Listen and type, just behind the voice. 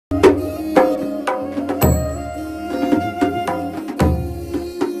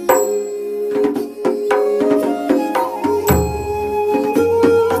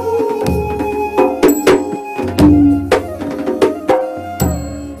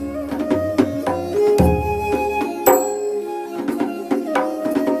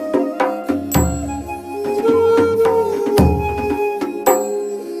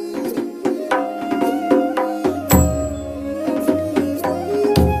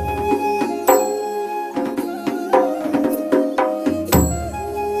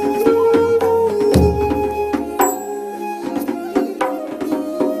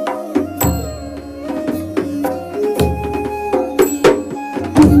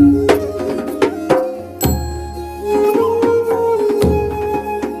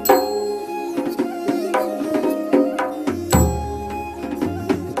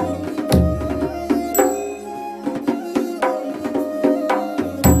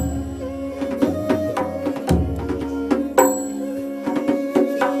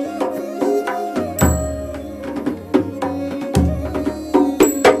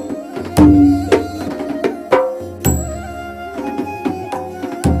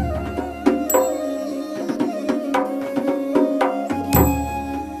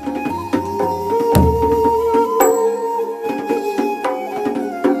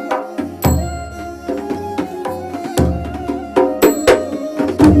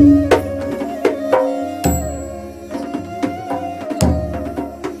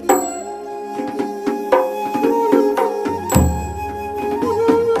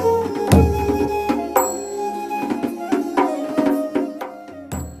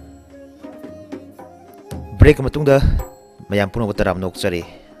break matungda mayam puno taram nokchari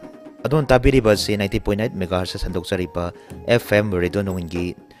adon tabiri ba se 90.8 megahertz sandokchari ba FM radio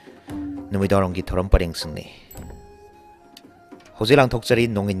nongi numidorong gi thoram pareng singni hojilang thokchari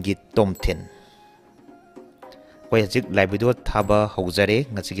nongin gi tomthin koi hajik live video thaba hojare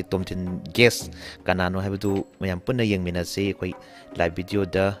ngasi gi tomthin guest kanano habidu mayam punna yengmina se koi live video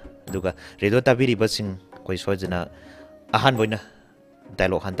da duga radio tabiri ba sing koi sojana ahan boina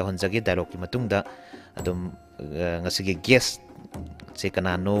dialogue han ta honjagi dialogue ki matungda adum ngasi gi guest se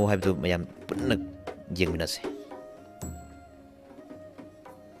kanano habidu mayam punna yengmina se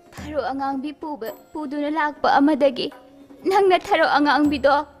tharo angang bi puduna lakpa amadagi nangna tharo angang bi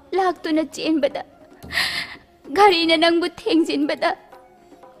do laktuna chenbada gari na nangbu thengjinbada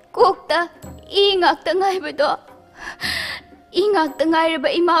kokta ingakta ngaibado ingakta ngairaba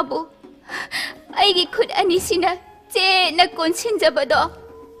imabu aigi khud anisina che na konsinjabado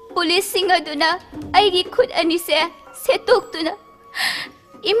police singaduna aigi khud anise setoktuna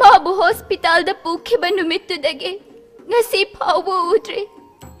imabu hospital da pukhiba numittudagi ngasi phawbu udri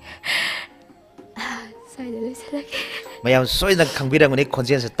mayam soina khangbirangni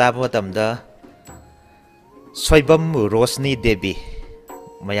conscience taba tamda Soibam Roshni Devi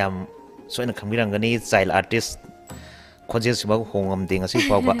mayam soina khangbirangani child artist conscience ma hongam ding asi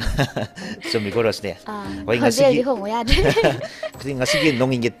pawba sumi ko Roshni hoi ngasi gi hongo ya de ngasi gi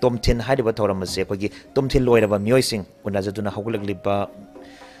nongin gi tomthin haiba thoram se ko gi tomthin loiraba myoising kuna jaduna hogulagliba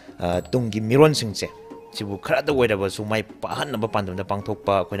tungi miron singche sibu khara oiraba su mai pahan ba pandum da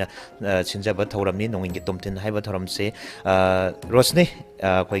pangthokpa koina chinjaba thoramni nongin gi tomthin haiba thoram se Roshni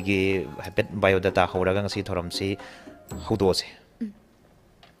koi gi habit biodata horaga ngasi thoram se hodo se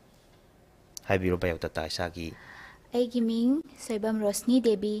haibiro biodata sagi aigi ming Soibam Roshni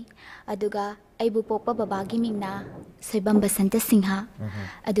Devi aduga aibu pokpa baba gi mingna Soibam Basanta Singha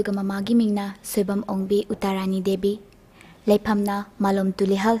aduga mama gi mingna Soibam Ongbi Utarani Devi leiphamna malom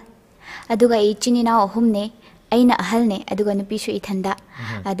tulihal aduga ichinina ohumne aina ahalne aduga nupisu ithanda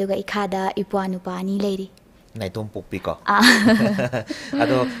aduga ikhada ipwa nupa ani leiri naitom pokpi ko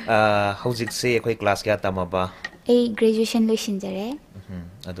ado hojik se koi class kya tamaba ai graduation loisinjare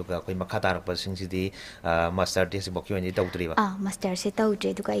aduga koi makha tarakpa singsidi master thesis bokyo ni tawtriba master se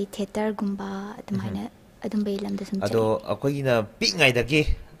tawdre aduga I theater gumba adumhaina adum beilam da sum ado akoi na pingai dagi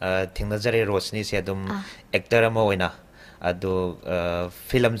thingnajare Roshni se adum actor ama oina ado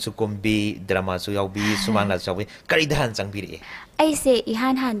film su kombi drama su yaubi sumang la chawi kari dhan changbiri ai se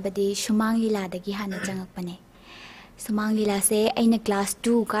ihan han badi sumang lila dagi han changakpane sumang lila se aina class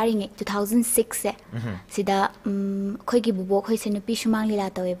 2 karing 2006 se sida khoi gi bubo khoi se nupi sumang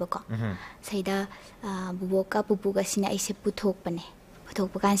lila tawe bako saida bubo ka pupu ga sina ai se puthok pane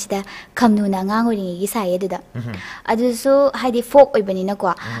puthok kan sida khamnu na ngang ori gi sai edu da adu so haidi folk oibani na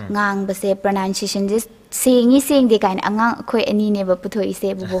ko ngang ba se pronunciation just sing de kain angang khoi ani ne ba puthoi ise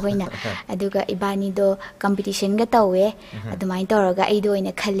bubo hoina aduga ibani do competition ga tawe adumai toraga ai do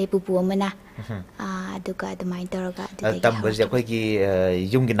ina khalle pupu amana aduga adumai toraga tambo je khoi gi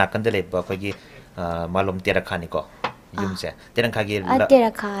yum gi nakan de le ba khoi gi malom tera khani ko yum se terang khagi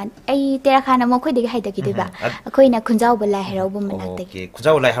tera khan mo khoi de hai da gi de ba khoi na khunjau ba lai herau bu manak de okay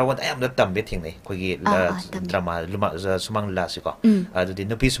khunjau lai herau da am da tam be thing nei khoi gi drama luma sumang la si ko adu di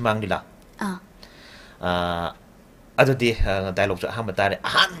nupi sumang dila adudi dialogue ha matare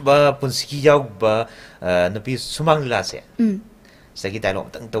han ba punski yaw ba nupi sumang la se sagi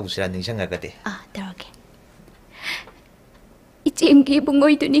dialogue tang to sira ning sanga ga de tarake ichim gi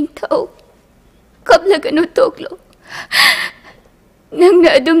bungoi tu ning thau kapla ga no toklo nang na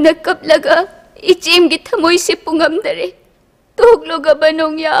adum na kapla ga ichim gi thamoi se pungam dare toklo ga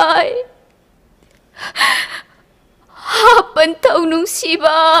banong yai ha pan thau nung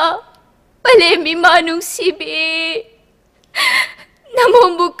siba Palemi manung sibi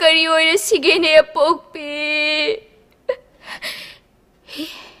namombu kari oira sigene apokpi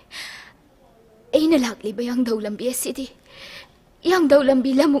aina lakli ba yang daw lambi asidi yang daw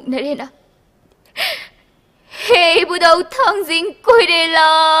lambi lamuk na rin hey budaw thangjing koire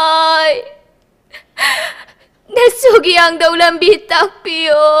lai nasugi yang daw lambi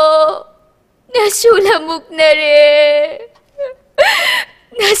takpiyo nasulamuk na rin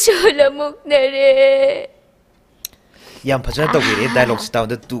Nasulamuk na rin. Yang pasal tahu ini dialog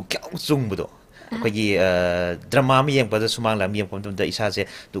setahun itu kau sung betul. Kaki drama mi yang pada sumang lam yang pun tu isa se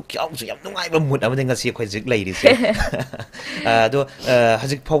tu kau sung yang nungai bermut apa dengan si kau zik lagi se. Tu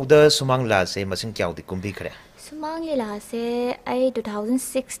hazik powder sumang la se masing kau di kumbi kere. Sumang Lila se ai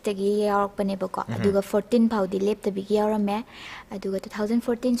 2006 tagi yaurapane bako aduga 14 paudi leptabigi yaurame aduga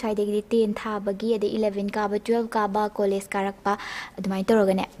 2014 swaidagi 10 thabagi ade 11 kaba 12 kaba college karakpa adumai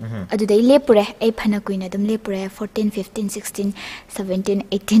torogane adudai lepure ai phana kuina dum lepure 14 15 16 17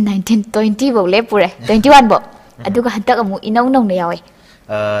 18 19 20 bo lepure 21 bo aduga hantak amu inau nau na yawe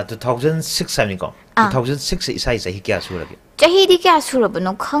 2006 साल निको 2006 से इसाई सही क्या सूरत है चाही दी क्या सूरत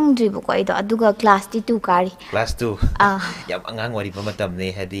बनो खंग द्री बको इदो अदुगा क्लास 2 कारी क्लास 2 याब अंगांग वारी पमतम ने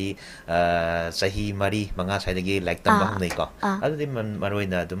हदी सही मरी मंगा साइदगी लाइक तम बहम नहीं को अदुदि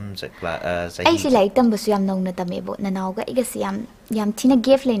मरोइना दुम सही ऐसी लाइक तम बसु याम नौना तमेबो ननावगा इगस याम थिना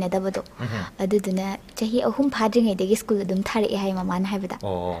गेफ लेना दबदो अदुदुना चाही अहुम फाद्रिङै देगी स्कूल दुम थारे हाय ममान हायबदा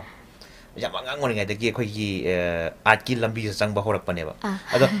ओ याम अंगांग वरिङै देगी अखोगी आर्ट की लंबी संग बहोरक पनेबा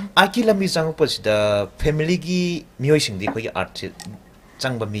अदो आर्ट की लंबी संग पसिदा फैमिली की मियोइसिंग दि अखोगी आर्ट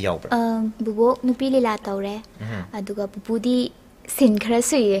संग बमी यावब्रा बुबो नुपी लीला तौरे अदुगा बुबुदी सिन खरा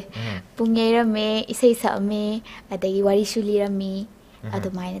सुये पुंगेरमे इसै सामे अदगी वारी सुलिरमी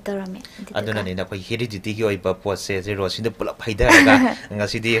अदुमाइना तौरमे अदुना ने नखोई हेरिडिटी की ओइबा पोसे जे रोशनी पुलप फाइदारगा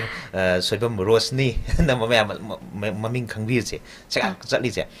ngasiदी सोइबम रोशनी न ममिंग खंगबी से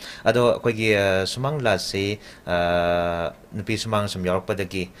चटली से अदो अखोगी सुमंगला से नुपी सुमंग सम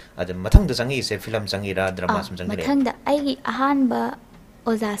यारपदगी अद मथंग द संगी से फिल्म संगीरा ड्रामा सम संगीरा मथंग द आइगी अहानबा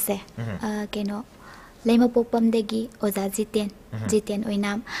ओजा से केनो लेमा पोपमदगी ओजा जितेन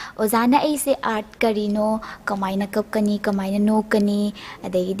ओइनाम ओजाना ऐसे आर्ट करीनो कमाइना कपकनी कमाइना नोकनी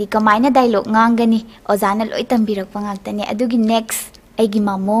अदेगी कमाइना डायलॉग nganggani ओजाना लोइ तंबिरक पंगाक्तने अदुगी नेक्स्ट ऐगी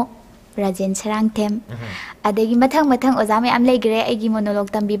मामो राजेन सरांगथेम अदेगी मथंग ओजा मयाम लेग्रे ऐगी मोनोलॉग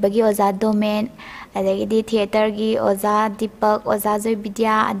तंबिबगी ओजा डोमेन अदेगी थिएटर गी ओजा दीपक ओजा जोय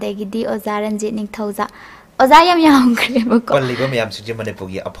विद्या अदेगी ओजा रंजित निंगथौजा ओजा याम ग्रे बको पल्लिबा मयाम सिजे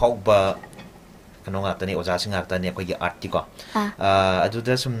मनेपुगी अफौबा कनो गातने ओजा सिंग गातने अखोगी आर्ट को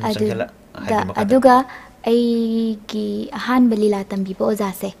अदुदा सुम संखला अदुगा ऐगी हान बलीला तंबीबो ओजा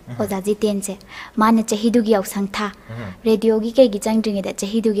से ओजा जितेन से माने चहिदुगी यावसंग था रेडियो गी केगी चंगद्रिङे दा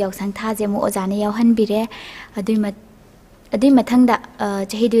चहिदुगी यावसंग था जे मु ओजा ने यावहन बिरे अदुई मथंगदा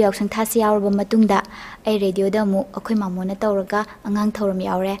चहिदु यावसंग था से यावरबा मतुंगदा ऐ रेडियो दा मु अखोय मामोना तौरगा अंगांग थौरम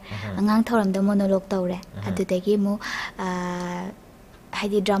यावरे अंगांग थौरम दा मोनोलॉग तौरे अदुदगी मु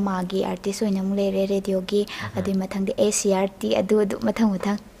हाइदी ड्रामा की आर्टिस्ट होइना मु लेरे रेडियो की अदुई मथंग दे एसीआरटी अदु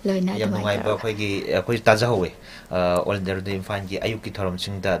मथंग लोइना याम नुंगाइबा अखोगी अखोई ताजा होवे ऑल इंडिया रेडियो इम्फाल की अयुक की थौरम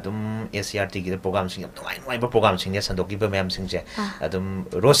सिंग दा दुम एसीआरटी की प्रोग्राम सिंग नुंगाइबा प्रोग्राम सिंग ने संदोकीबा मयाम सिंग जे अदुम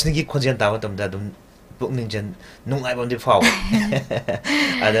रोशनी की खोजेन ताव तम दा दुम पुकनिंजन नुंगाइबा दि फाव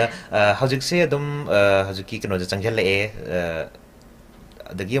अदा हौजिक से दुम हौजिकी कनो जे चंगले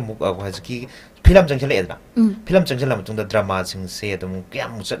अदगी अमुक हौजिकी फिल्म चंगले एदना फिल्म चंगला मतुंदा ड्रामा सिंग से दुम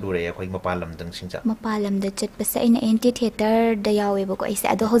क्याम चटलुरे अखोई मपालम दंग सिंग जा मपालम the चटपसे in anti theatre the यावे बको ऐसे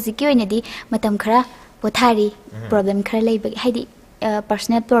अदो हौजिकी ओइनदी मतम खरा पोथारी प्रॉब्लम खरा लेबगी हाइदी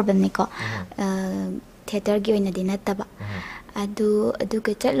पर्सनल प्रॉब्लम निको थिएटर की ओइनदी नतबा अदु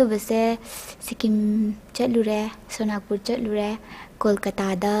के चटलुबसे सिक्किम चटलुरे सोनागपुर चटलुरे कोलकाता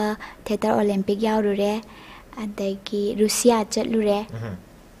दा थिएटर ओलंपिक यावरुरे अदगी रूसिया चटलुरे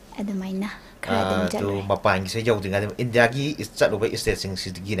अदुमाइना तो मपांग से यौदिंगा इंडिया की चटलुबा स्टेट सिंग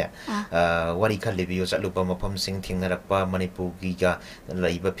सिदगी ने वारी खलिबियो चटलुबा मफम सिंग थिंगनरपा मणिपुर की का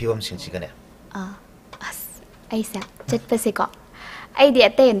लइबा फिवम सिंग सिगने अस ऐसा चटपसे को आइडिया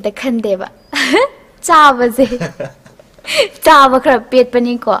तेन त खंदेबा चाबसे चाब खर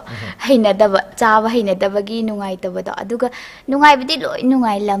पेटपनी को हैनदब चाब हैनदबगी नुंगाइतबदो अदुगा नुंगाइबदी लोइ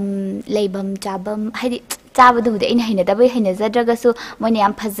नुंगाइलम लेबम चाबम हाइदि चाबदुबदे इन हैनदबै हैनजद्रगसु मोने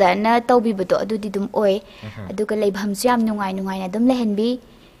याम फजना तौबिबदो अदुदि दुम ओय अदुगा लेबमसु याम नुंगाइना दुम लेहनबी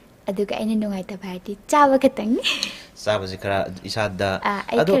अदुगा इन नुंगाइतबा हाइदि चाब खतंग चाबसे खरा इसादा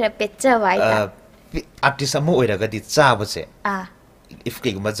अदु खरा पेच्चा वाइता आर्टिस्ट अमु ओइरगदि चाबसे इफ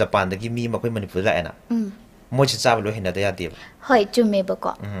केगुमा जापान दगी मी मखोय मणिपुर लाएना मोइसे चाब लो हेना दया देब होय चुमे बको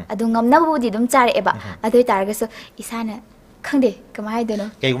अदु ngamnabudi dum chare eba adoi targaso isana khangde kamai dono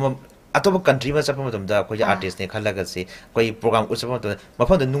keiguma atoba country ma chapa matum da koi artist ne khalaga se koi program usapa to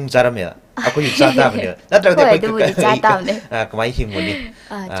mafam da nung charame akoi cha ta bne natra de koi cha ta bne kamai himoni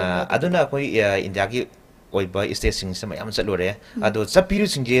aduna koi india ki oiba stage sing sama yam chalore ado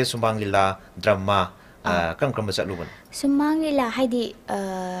chapiru singje sumbang lila drama कम कम चलुबन सुमांग लीला हाइदी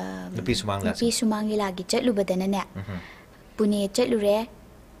नुपी सुमांग लीला की चलुबदन ने पुणे चलुरे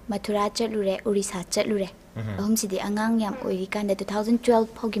मथुरा चलुरे उड़ीसा चलुरे अहम सिदि अंगांग याम ओइरि कांदा 2012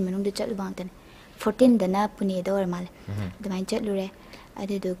 foggy मनुंग दे चलुबांतन 14 दना पुणे दो माले दमाइन चलुरे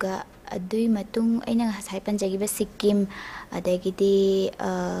अदुदुगा ꯑꯗꯨꯏ ꯃꯇꯨꯡ ꯑꯩꯅ ꯉꯁꯥꯏ ꯄꯟꯖꯈꯤꯕ ꯁꯤꯛꯀꯤꯝ ꯑꯗꯒꯤꯗꯤ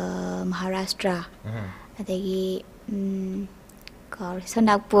ꯃꯍꯥꯔꯥꯁꯇ꯭ꯔꯥ ꯑꯗꯒꯤ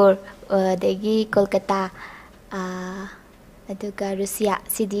ꯁꯣꯅꯥꯛꯄꯨꯔ ꯑꯗꯒꯤ ꯀꯣꯜꯀꯇꯥ ꯑꯗꯨꯒ ꯔꯨꯁꯤꯌꯥ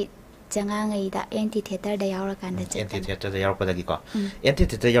ꯁꯤꯗꯤ ꯆꯉꯥꯡꯉꯩꯗ ꯑꯦꯟꯇꯤ ꯊꯤꯌꯦꯇꯔꯗ ꯌꯥꯎꯔꯀꯥꯟꯗ ꯆꯠꯄꯅꯤ ꯑꯦꯟꯇꯤ ꯊꯤꯌꯦꯇꯔꯗ ꯌꯥꯎꯔꯛꯄꯗꯒꯤꯀꯣ ꯑꯦꯟꯇꯤ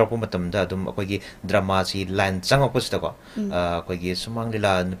ꯊꯤꯌꯦꯇꯔ ꯌꯥꯎꯔꯛꯄ ꯃꯇꯝꯗ ꯑꯗꯨꯝ ꯑꯩꯈꯣꯏꯒꯤ ꯗ꯭ꯔꯃꯥꯁꯤ ꯂꯥꯏꯟ ꯆꯪꯉꯛꯄꯁꯤꯗꯀꯣ ꯑꯩꯈꯣꯏꯒꯤ ꯁꯨꯃꯥꯡ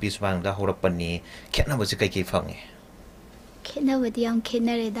ꯂꯤꯂꯥ ꯅꯨꯄꯤ ꯁꯨꯃꯥꯡꯗ ꯍꯧꯔꯛꯄꯅꯤ ꯈꯦꯠꯅꯕꯁꯤ ꯀꯩꯀꯩ ꯐꯪꯉꯤ ꯈꯦꯠꯅꯕꯗꯤ ꯌꯥꯝ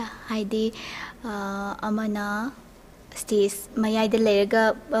ꯈꯦꯠꯅꯔꯦꯗ ꯍꯥꯏꯗꯤ ꯑꯃꯅ ꯁ꯭ꯇꯦꯖ ꯃꯌꯥꯏꯗ ꯂꯩꯔꯒ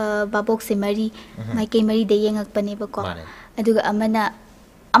ꯚꯥꯕꯣꯛꯁꯦ ꯃꯔꯤ ꯃꯥꯏꯀꯩ ꯃꯔꯤꯗ ꯌꯦꯡꯉꯛꯄꯅꯦꯕꯀꯣ ꯑꯗꯨꯒ ꯑꯃꯅ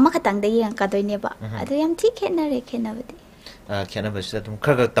ꯑꯃꯈꯛꯇꯪꯗ ꯌꯦꯡꯉꯛꯀꯗꯣꯏꯅꯦꯕ ꯑꯗꯨ ꯌꯥꯝ ꯊꯤ ꯈꯦꯠꯅꯔꯦ ꯈꯦꯠꯅꯕꯗꯤ ꯈꯦꯠꯅꯕꯁꯤꯗ ꯑꯗꯨꯝ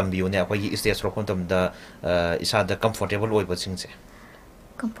ꯈꯔ ꯇꯝꯕꯤꯌꯨꯅꯦ ꯑꯩꯈꯣꯏꯒꯤ ꯁ꯭ꯇꯦꯖ ꯊꯣꯛꯄ ꯃꯇꯝꯗ ꯏꯁꯥꯗ ꯀꯝꯐꯣꯔꯇꯦꯕꯜ ꯑꯣꯏꯕꯁꯤꯡꯁꯦ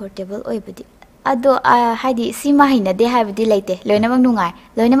ꯀꯝꯐꯣꯔꯇꯦꯕꯜ ꯑꯣꯏꯕꯗꯤ ꯑꯗꯣ ꯍꯥꯏꯗꯤ ꯁꯤꯃ ꯍꯩꯅꯗꯦ ꯍꯥꯏꯕꯗꯤ ꯂꯩꯇꯦ ꯂꯣꯏꯅꯃꯛ ꯅꯨꯡꯉꯥꯏ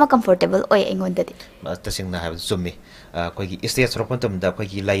ꯂꯣꯏꯅꯃꯛ ꯀꯝꯐꯣꯔꯇꯦꯕल ꯑꯣꯏ ꯑꯩꯉꯣꯟꯗꯗꯤ ꯇꯁꯦꯡꯅ ꯍꯥꯏꯕꯗꯨ ꯆꯨꯝꯃꯤ ꯑꯩꯈꯣꯏꯒꯤ ꯁ꯭ꯇꯦꯖ ꯊꯣꯛꯄ ꯃꯇꯝꯗ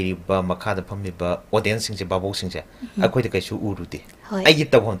ꯑꯩꯈꯣꯏꯒꯤ ꯂꯩꯔꯤꯕ ꯃꯈꯥꯗ ꯐꯝꯂꯤꯕ ꯑꯣꯗꯤꯌꯟꯁꯁꯤꯡꯁꯦ ꯚꯥꯕꯣꯛꯁꯤꯡꯁꯦ ꯑꯩꯈꯣꯏꯗ ꯀꯩꯁꯨ ꯎꯔꯨꯗꯦ ꯑꯩꯒꯤ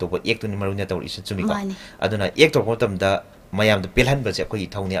ꯇꯧꯐꯝ ꯊꯣꯛꯄ ꯑꯦꯛꯇꯨꯅꯤ ꯃꯔꯨꯅ ꯇꯧꯔꯤꯁꯤ ꯆꯨꯝꯃꯤꯀꯣ ꯑꯗꯨꯅ ꯑꯦꯛ ꯇꯧꯔꯛꯄ ꯃꯇꯝꯗ ꯃꯌꯥꯝꯗ ꯄꯦꯜꯍꯟꯕꯁꯦ ꯑꯩꯈꯣꯏꯒꯤ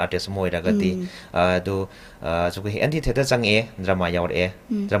ꯏꯊꯧꯅꯤ ꯑꯥꯔꯇꯤꯁ ꯑꯃ ꯑꯣꯏꯔꯒꯗꯤ ꯑꯗꯣ ꯑꯩꯈꯣꯏ ꯑꯦꯟꯇꯤ ꯊꯤꯌꯦꯇꯔ ꯆꯪꯉꯛꯑꯦ ꯗ꯭ꯔꯃꯥ ꯌꯥꯎꯔꯛꯑꯦ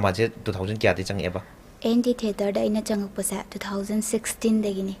ꯗ꯭ꯔꯃꯥꯁꯦ 2000 ꯀꯌꯥꯗꯒꯤ ꯆꯪꯉꯛꯑꯦꯕ ꯑꯦꯟꯇꯤ ꯊꯤꯌꯦꯇꯔꯗ ꯑꯩꯅ ꯆꯪꯉꯛꯄꯁꯦ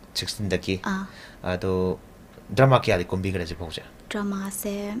 2016ꯗꯒꯤꯅꯤ 16ꯗꯒꯤ ꯑꯗꯣ ꯗ꯭ꯔꯃꯥ ꯀꯌꯥꯗꯤ ꯀꯨꯝꯕꯤꯈ꯭ꯔꯦ ꯁꯤꯐꯥꯎꯁꯦ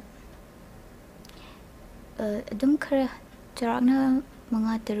ꯗ꯭ꯔꯃꯥꯁꯦ ꯑꯗꯨꯝ ꯈꯔ ꯆꯥꯎꯔꯥꯛꯅ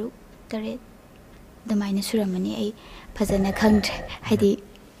 5 6 7 ꯑꯗꯨꯃꯥꯏꯅ ꯁꯨꯔꯝꯃꯅꯤ ꯑꯩ ꯐꯖꯅ ꯈꯪꯗ꯭ꯔꯦ ꯍꯥꯏꯗꯤ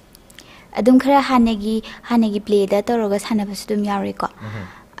ꯑꯗꯨꯝ ꯈꯔ ꯍꯥꯟꯅꯒꯤ ꯄ꯭ꯂꯦꯗ ꯇꯧꯔꯒ ꯁꯥꯟꯅꯕꯁꯨ ꯑꯗꯨꯝ ꯌꯥꯎꯔꯦꯀꯣ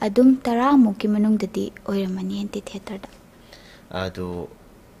ꯑꯗꯨꯝ 10 ꯃꯨꯛꯀꯤ ꯃꯅꯨꯡꯗꯗꯤ ꯑꯣꯏꯔꯝꯃꯅꯤ ꯑꯦꯟꯇꯤ ꯊꯤꯌꯦꯇꯔꯗ ꯑꯗꯣ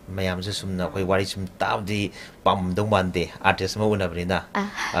ꯃꯌꯥꯝꯁꯦ ꯁꯨꯝꯅ ꯑꯩꯈꯣꯏ ꯋꯥꯔꯤ ꯁꯨꯝ ꯇꯥꯕꯗꯤ ꯄꯥꯝꯗꯧ ꯃꯥꯟꯗꯦ ꯑꯥꯔꯇꯤꯁ ꯑꯃ ꯎꯅꯕꯅꯤꯅ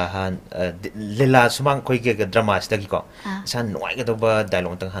ꯂꯤꯂꯥ ꯁꯨꯃꯥꯡ ꯑꯩꯈꯣꯏꯒꯤ ꯗ꯭ꯔꯃꯥꯁꯤꯗꯒꯤꯀꯣ ꯏꯁꯥ ꯅꯨꯡꯉꯥꯏꯒꯗꯧꯕ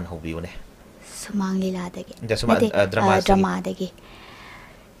ꯗꯥꯏꯂꯣꯛ ꯑꯝꯇꯪ ꯍꯥꯟꯅ ꯍꯧꯕꯤꯌꯨꯅꯦ ꯁꯨꯃꯥꯡ ꯂꯤꯂꯥꯗꯒꯤ ꯅꯠꯇꯦ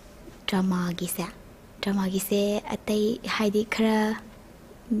ꯗ꯭ꯔꯃꯥꯒꯤꯁꯦ ꯑꯇꯩ ꯍꯥꯏꯗꯤ ꯈꯔ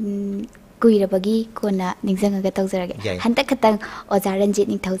ꯀꯨꯏꯔꯕꯒꯤ ꯀꯣꯟꯅ ꯅꯤꯡꯁꯤꯡꯉꯒ ꯇꯧꯖꯔꯒꯦ ꯍꯟꯗꯛ ꯈꯛꯇꯪ ꯑꯣꯖꯥ ꯔꯟꯖꯤꯠ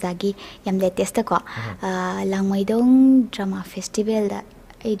ꯅꯤꯡꯊꯧꯖꯥꯒꯤ ꯌꯥꯝ ꯂꯦꯇꯦꯁꯇꯀꯣ ꯂꯥꯡꯃꯩꯗꯣꯡ ꯗ꯭ꯔꯃꯥ ꯐꯦꯁꯇꯤꯚꯦꯜꯗ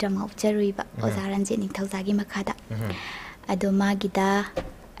ꯑꯩ ꯗ꯭ꯔꯃꯥ ꯎꯠꯆꯔꯨꯏꯕ ꯑꯣꯖꯥ ꯔꯟꯖꯤꯠ ꯅꯤꯡꯊꯧꯖꯥꯒꯤ ꯃꯈꯥꯗ ꯑꯗꯣ ꯃꯥꯒꯤꯗ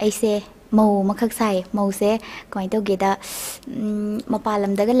ꯑꯩꯁꯦ ꯃꯧ ꯑꯃꯈꯛ ꯁꯥꯏꯌꯦ ꯃꯧꯁꯦ ꯀꯃꯥꯏꯅ ꯇꯧꯒꯦꯗ ꯃꯄꯥꯟ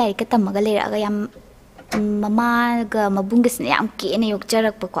ꯂꯝꯗꯒ ꯂꯥꯏꯔꯤꯛꯀ ꯇꯝꯃꯒ ꯂꯩꯔꯛꯑꯒ ꯌꯥꯝ ꯃꯃꯥꯒ ꯃꯕꯨꯡꯒꯁꯤꯅ ꯌꯥꯝ ꯀꯦꯅ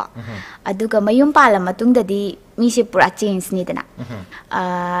ꯌꯣꯛꯆꯔꯛꯄꯀꯣ ꯑꯗꯨꯒ ꯃꯌꯨꯝ ꯄꯥꯜꯂ ꯃꯇꯨꯡꯗꯗꯤ ꯃꯤꯁꯦ ꯄꯨꯔꯥ ꯆꯦꯟꯖꯅꯤꯗꯅ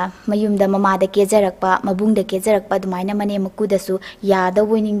ꯃꯌꯨꯝꯗ ꯃꯃꯥꯗ ꯀꯦꯖꯔꯛꯄ ꯃꯕꯨꯡꯗ ꯀꯦꯖꯔꯛꯄ ꯑꯗꯨꯃꯥꯏꯅ ꯃꯅꯦꯝ ꯃꯀꯨꯗꯁꯨ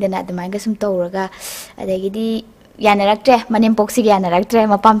ꯌꯥꯗꯧꯕ ꯑꯣꯏꯅꯤꯡꯗꯅ ꯑꯗꯨꯃꯥꯏꯅꯒ ꯁꯨꯝ ꯇꯧꯔꯒ ꯑꯗꯒꯤꯗꯤ ꯌꯥꯅꯔꯛꯇ꯭ꯔꯦ ꯃꯅꯦꯝꯄꯣꯛꯁꯤꯒ ꯌꯥꯅꯔꯛꯇ꯭ꯔꯦ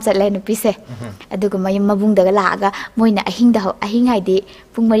ꯃꯄꯥꯝ ꯆꯠꯂꯦ ꯅꯨꯄꯤꯁꯦ ꯑꯗꯨꯒ ꯃꯌꯨꯝ ꯃꯕꯨꯡꯗꯒ ꯂꯥꯛꯑꯒ ꯃꯣꯏꯅ ꯑꯍꯤꯡ ꯍꯥꯏꯗꯤ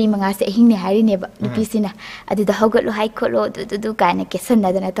ꯄꯨꯡ 4 5ꯁꯦ ꯑꯍꯤꯡꯅꯦ ꯍꯥꯏꯔꯤꯅꯦꯕ ꯅꯨꯄꯤꯁꯤꯅ ꯑꯗꯨꯗ ꯍꯧꯒꯠꯂꯣ ꯍꯥꯏ ꯈꯣꯠꯂꯣ ꯑꯗꯨ ꯀꯥꯏꯅ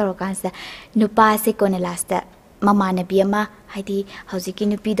ꯀꯦꯁꯟꯅꯗꯅ ꯇꯧꯔꯀꯥꯟꯁꯤꯗ ꯅꯨꯄꯥꯁꯦ ꯀꯣꯟꯅ ꯂꯥꯁꯇ ꯃꯃꯥꯟꯅꯕꯤ ꯑꯃ ꯍꯥꯏꯗꯤ ꯍꯧꯖꯤꯛꯀꯤ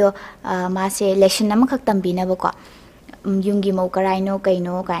ꯅꯨꯄꯤꯗꯣ ꯃꯥꯁꯦ ꯂꯦꯁꯟ ꯑꯃꯈꯛ ꯇꯝꯕꯤꯅꯕꯀꯣ ꯌꯨꯝꯒꯤ ꯃꯧ ꯀꯔꯥꯏꯅꯣ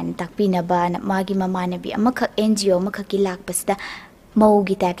ꯀꯩꯅꯣ ꯀꯥꯏꯅ ꯇꯥꯛꯄꯤꯅꯕꯅ ꯃꯥꯒꯤ ꯃꯃꯥꯟꯅꯕꯤ ꯑꯃꯈꯛ NGO ꯑꯃꯈꯛꯀꯤ ꯂꯥꯛꯄꯁꯤꯗ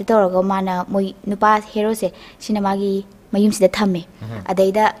ꯃꯧꯒꯤ ꯇꯥꯏꯞꯇ ꯇꯧꯔꯒ ꯃꯥꯅ ꯃꯣꯏ ꯅꯨꯄꯥ ꯍꯦꯔꯣꯁꯦ ꯁꯤꯅ ꯃꯥꯒꯤ ꯃꯌꯨꯝꯁꯤꯗ ꯊꯝꯃꯦ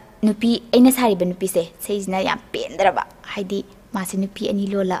ꯑꯗꯩꯗ ꯅꯨꯄꯤ ꯑꯩꯅ ꯁꯥꯔꯤꯕ ꯅꯨꯄꯤꯁꯦ ꯁꯤꯁꯤꯅ ꯌꯥꯝ ꯄꯦꯟꯗ꯭ꯔꯕ ꯍꯥꯏꯗꯤ ꯃꯥꯁꯦ ꯅꯨꯄꯤ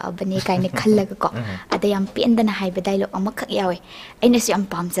 2 ꯂꯣꯜꯂꯛꯑꯕꯅꯦ ꯀꯥꯏꯅ ꯈꯜꯂꯒꯀꯣ ꯑꯗ ꯌꯥꯝ ꯄꯦꯟꯗꯅ ꯍꯥꯏꯕ ꯗꯥꯏꯂꯣꯛ ꯑꯃꯈꯛ ꯌꯥꯎꯋꯦ ꯑꯩꯅꯁꯨ ꯌꯥꯝ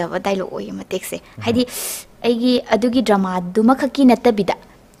ꯄꯥꯝꯖꯕ ꯗꯥꯏꯂꯣꯛ ꯑꯣꯏꯌꯦ ꯃꯇꯦꯛꯁꯦ ꯍꯥꯏꯗꯤ ꯑꯩꯒꯤ ꯑꯗꯨꯒꯤ ꯗ꯭ꯔꯃꯥꯗꯨꯃꯈꯛꯀꯤ ꯅꯠꯇꯕꯤꯗ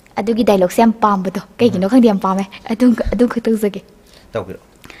ꯑꯗꯨꯒꯤ ꯗꯥꯏꯂꯣꯛꯁꯦ ꯌꯥꯝ ꯄꯥꯝꯕꯗꯣ ꯀꯩꯒꯤꯅꯣ ꯈꯪꯗꯦ ꯌꯥꯝ ꯄꯥꯝꯃꯦ ꯑꯗꯨꯝ ꯈꯛ ꯇꯧꯖꯒꯦ ꯇꯧꯕꯤꯔꯣ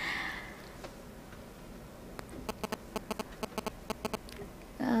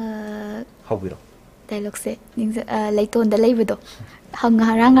ꯍꯧꯕꯤꯔꯣ ꯗꯥꯏꯂꯣꯛꯁꯦ ꯂꯩꯇꯣꯟꯗ ꯂꯩꯕꯗꯣ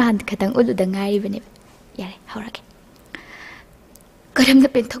ꯉꯔꯥꯡ ꯅꯍꯥꯟ ꯈꯛꯇꯪ ꯎꯠꯂꯨꯗ ꯉꯥꯏꯔꯤꯕꯅꯦꯕ ꯌꯥꯔꯦ ꯍꯧꯔꯒꯦ ꯀꯔꯝꯅ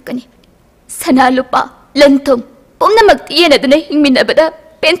ꯄꯦꯟꯊꯣꯛꯀꯅꯤ ꯁꯅꯥ ꯂꯨꯄꯥ ꯂꯟ ꯊꯨꯝ ꯄꯨꯝꯅꯃꯛꯇꯤ ꯌꯦꯟꯅꯗꯨꯅ ꯍꯤꯡꯃꯤꯟꯅꯕꯗ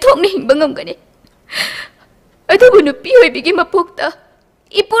ꯄꯦꯟꯊꯣꯛꯅ ꯍꯤꯡꯕ ꯉꯝꯒꯅꯤ ꯑꯗꯨꯕꯨ ꯅꯨꯄꯤ ꯑꯣꯏꯕꯤꯒꯤ ꯃꯄꯣꯛꯇ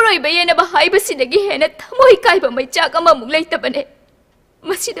ꯏꯄꯨꯔꯣꯏꯕ ꯌꯦꯟꯅꯕ ꯍꯥꯏꯕꯁꯤꯗꯒꯤ ꯍꯦꯟꯅ ꯊꯃꯣꯏ ꯀꯥꯏꯕ ꯃꯩꯆꯥꯛ ꯑꯃꯃꯨꯛ ꯂꯩꯇꯕꯅꯦ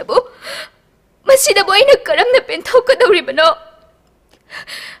ꯃꯁꯤꯗꯕꯨ ꯑꯩꯅ ꯀꯔꯝꯅ ꯄꯦꯟꯊꯣꯛꯀꯗꯧꯔꯤꯕꯅꯣ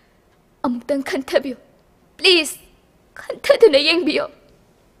ꯑꯃꯨꯛꯇꯪ ꯈꯟꯊꯕꯤꯌꯨ ꯄ꯭ꯂꯤꯖ ꯈꯟꯊꯗꯨꯅ ꯌꯦꯡꯕꯤꯌꯣ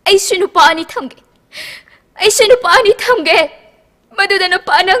ꯑꯩꯁꯨ ꯅꯨꯄꯥ 2 ꯊꯝꯒꯦ ꯃꯗꯨꯗ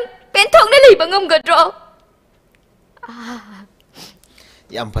ꯅꯨꯄꯥ ꯅꯪ ꯄꯦꯟꯊꯣꯛꯅ ꯂꯩꯕ ꯉꯝꯒꯗ꯭ꯔꯣ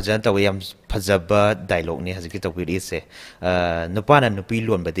ꯌꯥꯝ ꯐꯖꯅ ꯇꯧꯋꯤ ꯌꯥꯝ ꯐꯖꯕ ꯗꯥꯏꯂꯣꯛꯅꯤ ꯍꯧꯖꯤꯛꯀꯤ ꯇꯧꯕꯤꯔꯤꯁꯦ ꯅꯨꯄꯥꯅ ꯅꯨꯄꯤ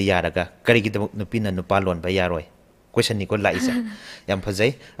ꯂꯣꯟꯕꯗꯤ ꯌꯥꯔꯒ ꯀꯔꯤꯒꯤꯗꯃꯛ ꯅꯨꯄꯤꯅ ꯅꯨꯄꯥ ꯂꯣꯟꯕ ꯌꯥꯔꯣꯏ ꯀꯣꯏꯁꯟꯅꯤꯀꯣ ꯂꯥꯛꯏꯁꯦ ꯌꯥꯝ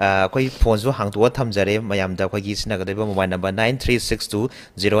ꯐꯖꯩ ꯑꯩꯈꯣꯏ ꯐꯣꯟꯁꯨ ꯍꯥꯡꯇꯣꯛꯑ ꯊꯝꯖꯔꯦ ꯃꯌꯥꯝꯗ ꯑꯩꯈꯣꯏꯒꯤ ꯁꯤꯖꯤꯟꯅꯒꯗꯧꯔꯤꯕ ꯃꯣꯕꯥꯏꯜ ꯅꯝꯕꯔ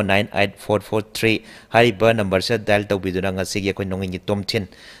 9362098443 ꯍꯥꯏꯔꯤꯕ ꯅꯝꯕꯔꯁꯤꯗ ꯗꯥꯏꯜ ꯇꯧꯕꯤꯗꯨꯅ ꯉꯁꯤꯒꯤ ꯑꯩꯈꯣꯏ ꯅꯣꯡꯏꯟꯒꯤ ꯇꯣꯝꯊꯤꯟ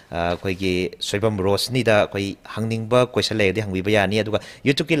ꯑꯩꯈꯣꯏꯒꯤ ꯁꯣꯏꯕꯝ ꯔꯣꯁꯅꯤꯗ ꯑꯩꯈꯣꯏ ꯍꯪꯅꯤꯡꯕ ꯀꯣꯏꯁꯟ ꯂꯩꯔꯗꯤ ꯍꯪꯕꯤꯕ ꯌꯥꯅꯤ ꯑꯗꯨꯒ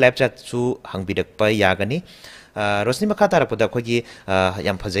ꯌꯨꯇ꯭ꯌꯨꯕꯀꯤ ꯂꯥꯏꯚ ꯆꯥꯠꯁꯨ ꯍꯪꯕꯤꯔꯛꯄ ꯌꯥꯒꯅꯤ ꯔꯣꯁꯅꯤ ꯃꯈꯥ ꯇꯥꯔꯛꯄꯗ ꯑꯩꯈꯣꯏꯒꯤ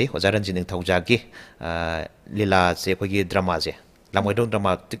ꯌꯥꯝ ꯐꯖꯩ ꯑꯣꯖꯥ ꯔꯟꯖꯤꯠ ꯅꯤꯡꯊꯧꯖꯥꯒꯤ ꯂꯤꯂꯥꯁꯦ ꯑꯩꯈꯣꯏꯒꯤ ꯗ꯭ꯔꯃꯥꯁꯦ ꯂꯥꯡꯃꯩꯗꯣꯡ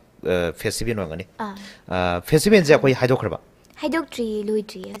dramatic festival wangani festival je koi haidok khaba haidok tree lui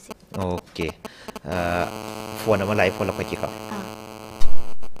tree ase okay phone ama lai phone la ki ka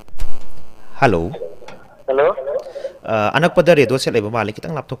hello hello anak pada redo se leba mali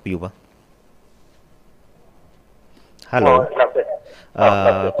kitang laptop piu ba hello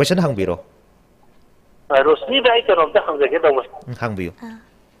question hang biro Roshni dai ke rom ta hang ge dong hang biu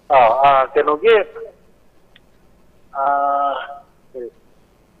ke no ge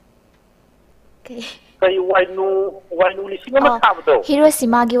kai wainu li singa ma thab do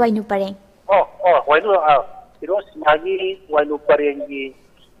Hiroshima gi wainu pareng wainu Hiroshima gi wainu pareng gi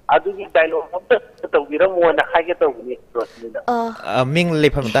adu gi dialogue am ta to gi ram mo na khai ge to ni Roshni da ming le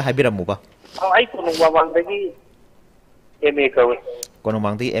pham ta habiram mu ba ai ko no wa wang da gi MA ka we kono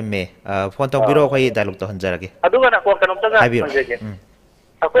mang di MA phone tong biro khoi dialogue to hanjarage adu ga na ko kanom ta ga hanjarage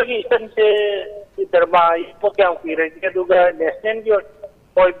akoi gi san se darma ipo kyang pi re ge du ga national gi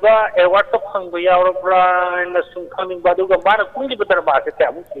oiba award to khang ba yaw ra na sung khang ba du ga mar kung gi darma se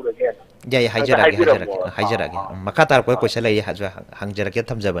ta mu su re ge ya hajarage makatar ko question lai hanjarage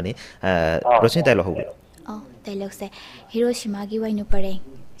thamjabani Roshni dialogue hobi dialogue se Hiroshima gi wainu pareng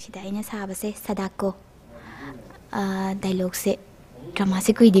sida ina saba se sadako dialogue se drama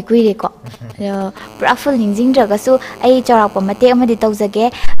se kui re ko pura full ningjing jaga su ai charak pa mate amadi tawjage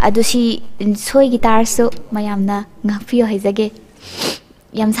adu si soi guitar su mayamna ngapio haijage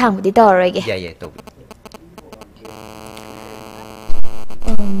yam sang budi tawroge ya to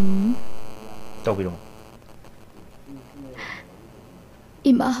tawbiro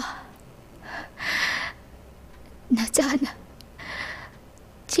ima nachana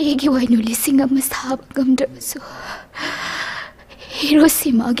chegi wainu lising ama sab gamdra su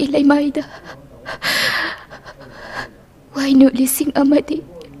Hiroshima gi laimaida wainu lising amadi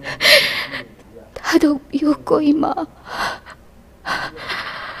thadok biu ko ima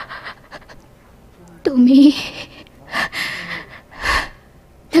tumi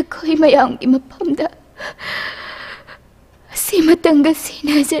nakoi mayang gi mapamda simatanga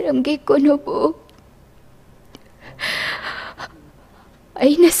sinajaramge konobu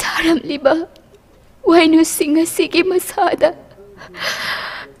aina saram liba wainu singa sigi masada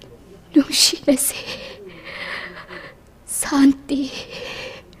nungshina se santi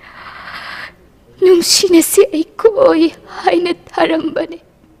nungshina se ai koi haina tharambane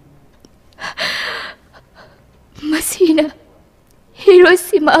masina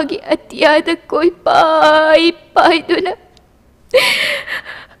Hiroshima gi atiyada koi pai duna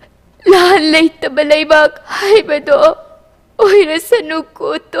lan leitaba leibak haibado oirasanu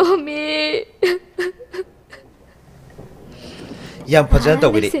ko tomi yam phajana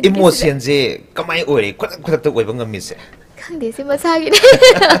tawbiri emotion je kamai ore khudak to oiba ngami se khangde se masagi ne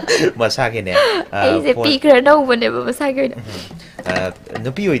masagi ne ai je pi kra no bone ba masagi ne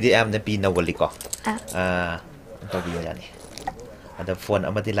nupi oide am nupi nawali ko tawbi yani ada phone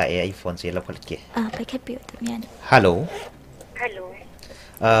amati la ai phone se la khalke pai khat pi to mian hello hello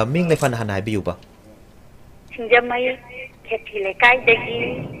ming le fan han hai biu ba sinjamai khethi le kai degi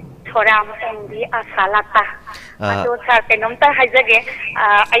thoram sangdi asalata ado sa kenom ta haijage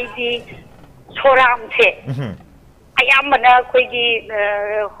ai di thoram se ayamana khoi gi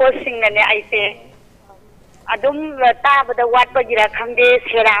hosting ne ai se adum ta bada wat ba gira khangde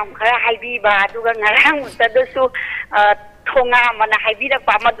seram khara haibi ba aduga ngarang utadasu thonga mana haibi da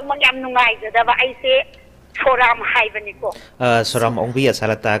pa madum yam nungai da ba ai se soram haibani ko soram ongbi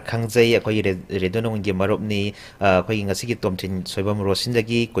asalata khangjai akoi redonong gi marupni akoi ngasi gi tomthin soibam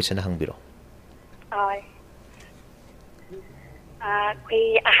rosindagi question hangbiro ai kui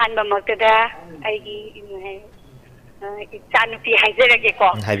ahan ba makda ai gi chanupi haizerage ko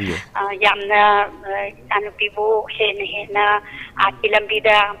haibiyo yamna chanupi bu hena atilambi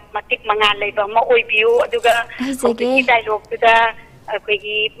da matik mangal leiba ma oibiu aduga dialogue da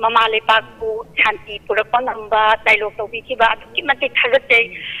अखोगी mama लेपाकु शांति पुरक नंबा dialogue तौबीखिबा अदुकी मतिक थागते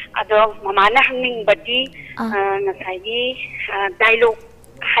अदो ममाना hanging बदी नसाई dialogue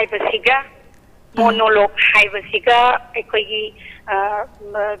हाइबसिगा monologue हाइबसिगा अखोगी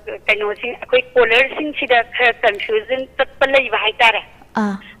कनोसिंग अखोई collar सिंग सिदा खर confusion तत्प लैबा हाइतारे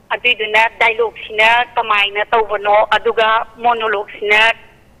अदुइदुना dialogue सिना कमाइना तौबनो अदुगा monologue सिना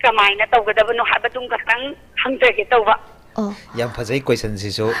कमाइना तौगदबनो हाबदुम गतंग हंगजगे तौबा yam phajai question si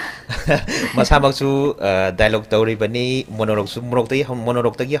so masa maksu dialogue tawri bani monologue su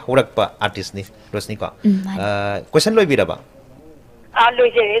monologue tagi horak pa artist ni Roshni ko question loi biraba loi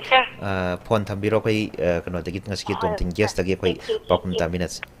jere sa phone thambiro khoi kano tagi ngasi ki tom ting guest tagi khoi pakum ta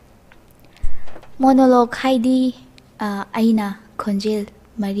minutes monologue haidi aina khonjel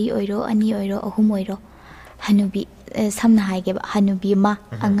mari oiro ani oiro ahum oiro hanubi samna haige ba hanubi ma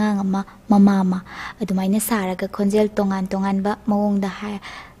angang ma mama ma adumaina saraga khonjel tongan tongan ba mawong da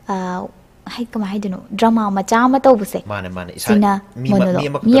hai kama hai dino drama ma cha ma tawbuse mane sina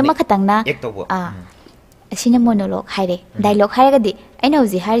monologue mi ma khatang na asina monologue haire dialogue haire gadi aina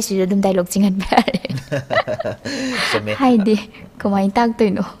uji haire si dum dialogue jingan ba hai de kamai tak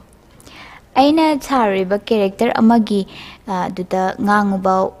toino aina chari ba character amagi duda ngangu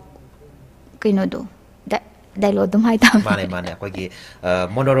ba kino do dialogue dum hai tam mane akogi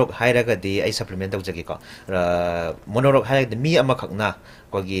monologue haire gadi ai supplement tau jagi ko monologue haire gadi mi ama khakna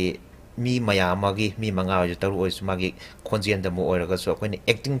akogi mi maya amagi mi manga ju taru ois magi khonjian da mo oiraga so akoini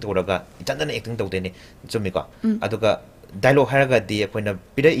acting toraga itandana acting tawdeni chumi ko aduga dialogue haire gadi akoina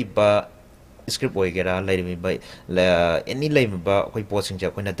pira iba script oigera lairimi ba any laim ba koi posting ja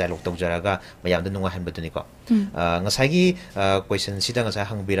akoina dialogue tawjaraga mayam da nunga hanbaduni ko ngasagi question sida ngasa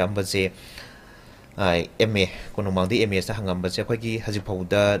hangbiram ba je MA kono mangdi MA sa hangam ba je khoi haji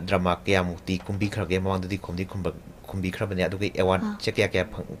phauda drama kya mukti kumbi khrage mangda di khomdi kumbi khrabane aduga award che kya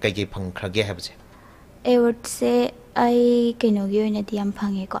kai phang khrage habse award se ai keno gi oina diam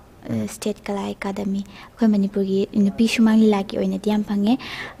phange ko state kala academy khoi manipur gi nupi shumang lila gi oina diam phange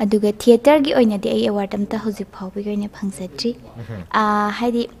aduga theater gi oina di ai award am ta hoji phawbi gi oina phangsatri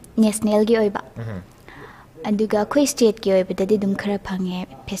haidi national gi oiba aduga khoi state gi oiba dadi dum khara phange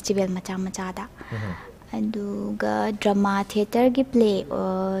festival macha da aduga drama theater gi play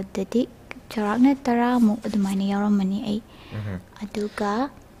dadi charakna tara mu adumaina yaramani ai aduga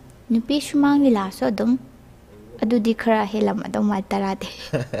nupi shumang lila so dum adudi khara helam adum ma tarade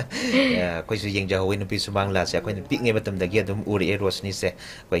koi su yeng jahowi nupi sumang la se koi pik nge batam dagi adum uri Roshni se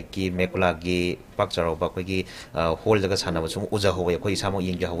koi ki mekula gi pak charo ba koi ki hol daga sana sum uja howe koi samo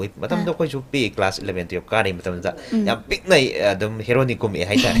yeng jahowi batam do koi su pi class 11 to kari batam da yam pik nai adum heroni kum e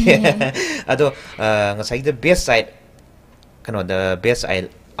haita ado ngasai the best side kano the best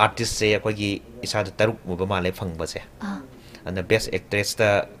artist se koi ki isa da taruk mu ba ma le phang ba se and the best actress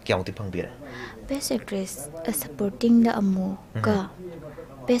da kyang ti phang bira best actress supporting the amu ka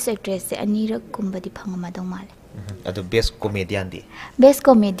best actress se anirak kumbadi phangama dong male adu best comedian di best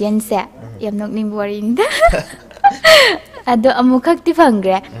comedian se yam nok ning boring da adu amu khak ti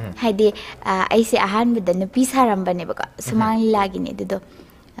phangre haidi ai se ahan bada nupi saram bane baka sumang lagi ne du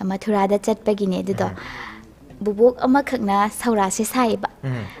mathura da chatpagi ne du bubok ama khakna saura se sai ba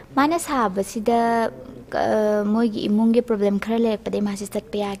mana saba sida moigi imungi problem khara le pade ma se chat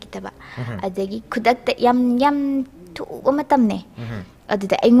pe ya kitaba adagi khudak ta yam thu matam ne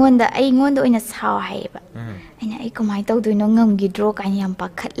aduda aingonda oina saw hai ba aina ai komai taw doino ngam gi draw kan yam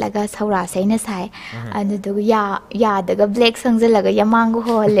pakhat laga saura saina sai adudu ya daga black sangjal laga yamang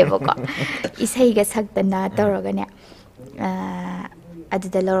ho le ba ko isai ga sakdana tawraga ne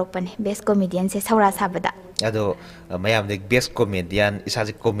aduda lorok pane best comedian se saura sabada ado mayam de best comedian isa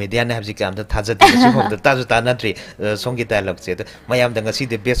ji comedian ne habji kam da thaja de si hom da taju ta na tri songi dialogue se mayam da ngasi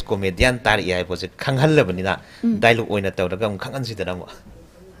de best comedian tar i ai pose khanghal le bani na dialogue oina taw da khangan si da mo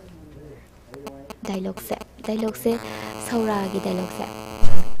dialogue se saura gi dialogue se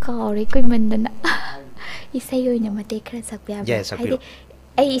kawri koi mandana isai oina mate khara sakya ba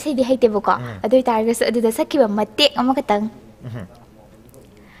ai isai di haite bo ko adoi targa adu da sakkiba mate ama katang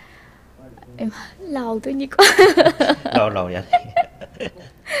lao tôi nhỉ có lao vậy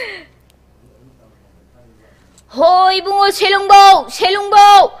hồi bungo selung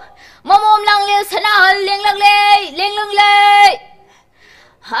bầu mom lang le sana leng lang le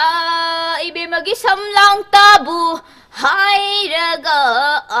ha ibe magi sam lang tabu hai raga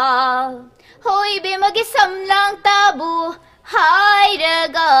hoi ibe magi sam lang tabu hai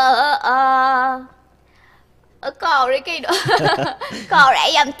raga cào đấy cái đó cào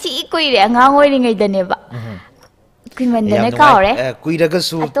đấy em chỉ quy để ngang ngôi đi ngày đần này vậy quy mình đần này cào đấy quy ra cái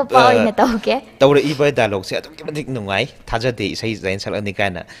số tôi bao nhiêu tàu kia tàu đấy ibai dialogue sẽ tôi cái nung ngay thay ra thì xây dựng sao anh cái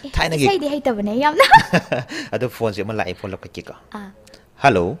này thay này xây đi hay tàu này em đó ada phone sẽ mà lại phone lọc cái gì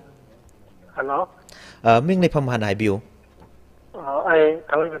hello mình này phàm hàn hải biểu ai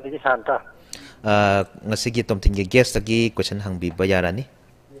thằng mình đi sàn ta ngasi cái tom tin cái guest cái question hàng bị bayar ani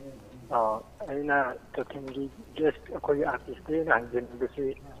aina tokingi guest akoi artist ne angin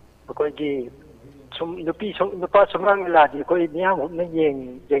bisi akoi gi sum nupa sumang la di koi niam ne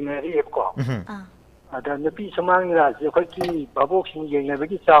yeng ri ko ada nupi sumang la di koi ki babok sing yeng ne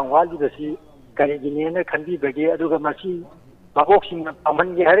bagi chang wa li bisi kari gi ne khandi bagi aduga masi babok sing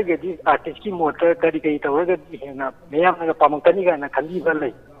aman gi har ge di artist ki motor kari kai tawga di hena meyam na pamang tani ga na khandi ba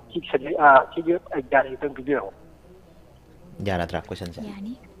lai ki sadi ki ajari tang video jara tra question se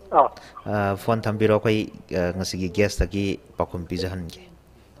yani phone thambiro koi ngasi gi guest ki pakhum pijahan ge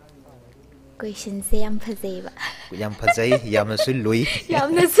question se yam phajai ba yam phajai yamna su lui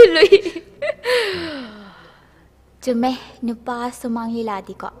chume nupa sumang lila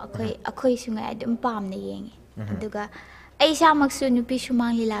di ko akhoi sunga adum pam na yengi aduga ai sha maksu nupi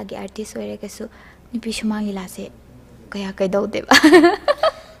sumang lila gi artist oire ka su nupi sumang lila se kaya kai dau de ba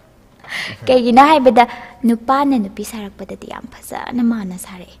kay gina hai bada nupa na nupi sarak pada di yam phaja na mana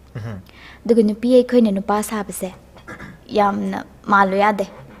sare duga nupi ai khoi na nupa sa ba se yam na malu ya de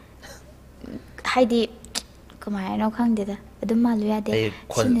haidi kamai no khang de da adum malu ya de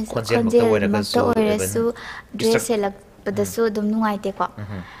konjel makta oire su dress selak pada su dum nungai te ko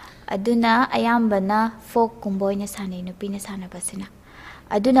aduna ayambana folk kumboina sanai nupi na sana basina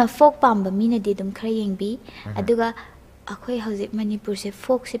aduna folk pamba mina di dum khara yengbi aduga akhoi hojik manipur se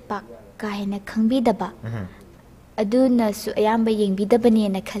folk se pak ka hena khangbi daba aduna su ayamba yengbi dabane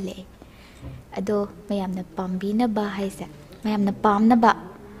na khale ado mayamna pambi na ba haisa mayamna pam na ba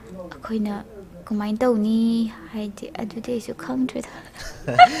akhoina kumain tawni haidi adude su khangdre da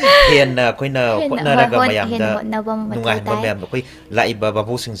hen koina hotna raga mayamda nungai ba mayam koi laiba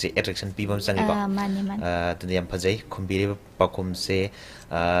babu sing se attraction pi bam sangi ko tuni yam phajai khumbiri pakum se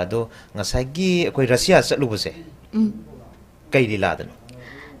do ngasagi koi Russia satlu buse kai lila dan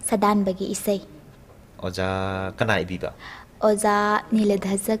sadan bagi isai oja kana ibiba oja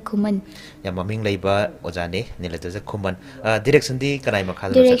niladhaza khuman ya maming leiba oja ne niladhaza khuman direction di kanai makhal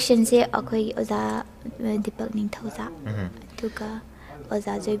direction se akhoi oja Deepak Ningthauja tuka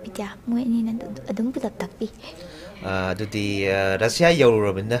oja joy bidya moi ni na adum pulap takpi dudi Russia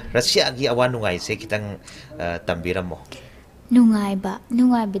yorobinda Russia gi awan nungai se kitang tambiramo nungai ba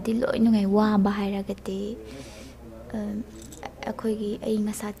di loi nungai wa ba hairagati akhoi gi ai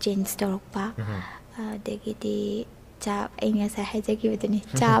ngasa change torokpa degidi cha ai ngasa haijagi bedani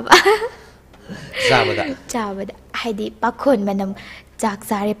chaba haidi pakhon manam chak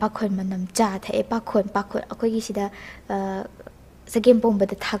sare pakhon manam cha thae pakhon akhoi gi sida sagem pomba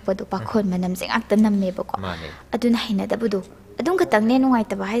da thakpa do pakhon manam sing akta namme ba ko aduna haina da budu adum khatang ne nungai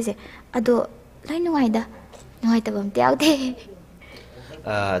ta ba haise ado lai nungai ta bam tiaw the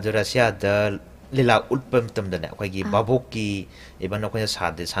do Russia da lila ulpam tam da na gi babok ki iban ko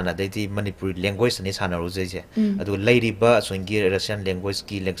sana de Manipuri language ni sana roje je adu lairi ba songi Russian language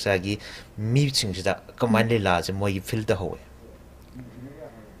ki leksa gi mi sing da command lila je moi feel da howe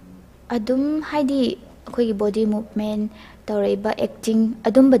adum haidi gi body movement tawreba acting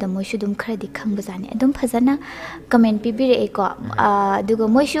adum bada moi shu dum khara di khang bazani adum phajana comment pibire e ko aduga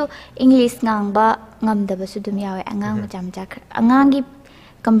moi shu English ngang ba ngam da ba su dum yawe angang majam ja angang gi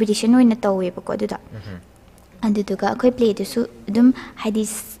competition oina tawe ba ko duda aduga akhoi play du su dum haidi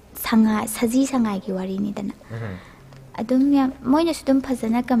sanga saji sanga gi wari ni dana adum ya moina su dum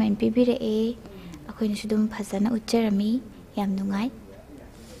phajana comment pibire e akhoi ni su dum phajana ucharami yam nungai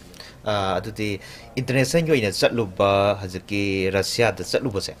adudi international yo ina chatluba haziki Russia da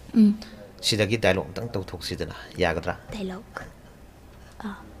chatluba se sidagi dialogue tang tau thok sidana yagadra dialogue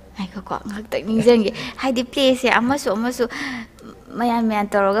ai ko ngak tak ningjen gi haidi place ya amasu mayan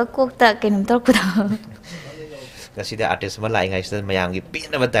toroga kokta kenum tor kuda kasida artist ma lai ngai sta mayang gi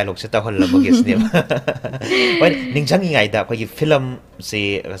pin ba dialogue se ta hol la bagi sne wai ningjang ngai da ko gi film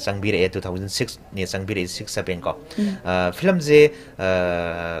se sangbire 2006 ne sangbire 67 ko film je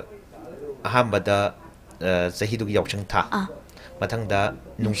ahambada zahidu gi yauchang tha mathangda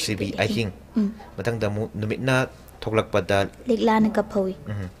nungsibi ahing mathangda numitna thoklakpada liklana ka phawi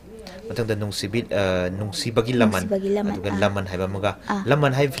mathangda nungsibagi laman aduga laman haiba maga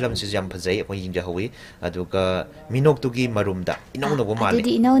laman hai film si jam phajai ko yingja howi aduga minok tugi marumda inau no bo mali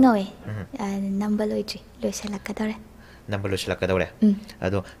adi inau no e number loitri loisalakadore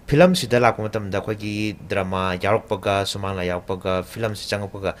ado film si dala ko matam da ko gi drama yarokpaga sumangla yarokpaga film si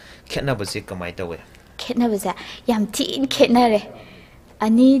changpaga khetna basi kamai tawe khetna baza yam tin khetna re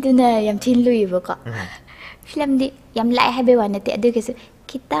ani duna yam tin lui bo ko film di yam lai hai be wanate aduga su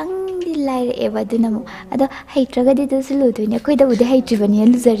kitang di lai e ba duna mo ado haitraga di du sulu du ne koi da ude haitri bani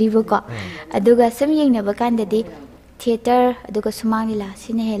lu zari bo ko aduga sam yeng na ba kan da di theater aduga sumangila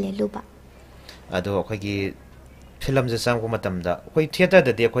sine hele lu ba ado ko gi film je sam ko matam da koi theater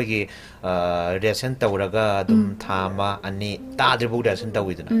da de ko gi reaction tawraga dum thama ani ta dribu reaction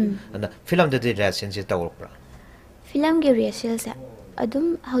tawiduna and film da de reaction je tawra film ge reaction sa adum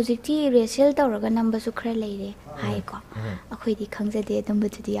hojikti reaction tawraga number su khra leire hai ko akhoi di khangjade adum bu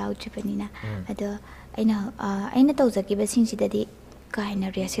di yaw chipanina ado aina tawjaki ba sing sida di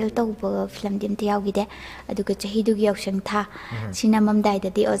kaina reaction tawba film dim te yaw gide aduga chahi du gi option tha sinamam dai da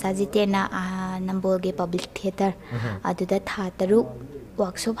di oza jitena number ge public theater aduda tha taru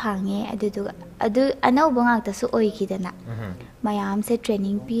workshop hange adu anauba ngaktasu oikidana mayamse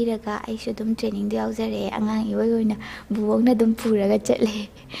training piraga aishu dum training de yaujare angang iwoi oina buwongna dum puraga chatle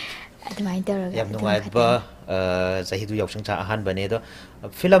adumai tawraga yam nungai ba zahi du yausang cha ahan bane do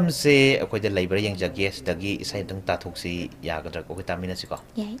film se akoi da labor yang jage dagi isai dang ta thoksi ya gadra ko tamina si ko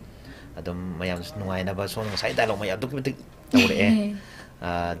yai adum mayam nungai na ba song sai dialog mayam duk bitik tawre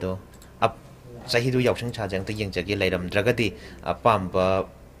do ap zahi du yausang cha jang ta yang jage lairam dragati apam ba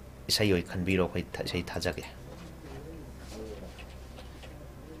isai yoi khanbiro khoi sai thajage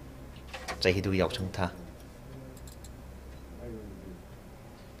zahi du yausang tha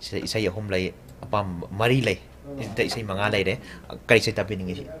isai ahum lai apam mari lai da isai manga lai re kai sai tapin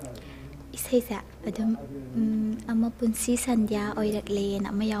ngi isai sa adum ama punsi sandya oirak le na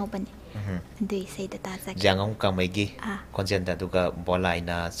ma yaw bane adu isai da ta sak jangong kamai gi konsen da duga bolai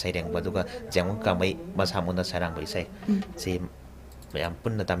na saireng ba duga jangong kamai masamuna sarang ba isai si mayam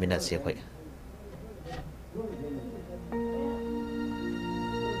punna tamina se khoi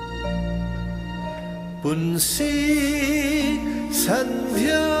punsi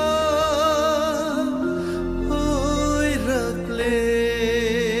sandhya oirakle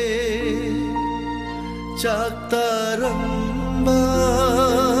chaktaramba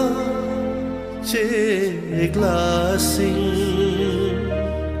cheglasing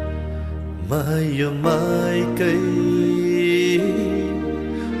mayamai kai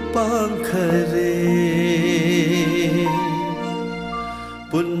pangkhare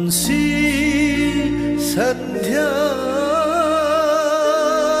punsi sandhya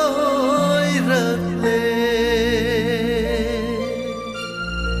oirakle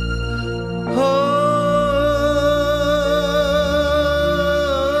ho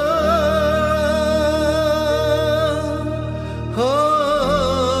ho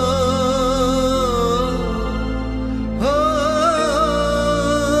ho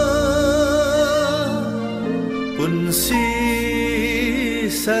punsi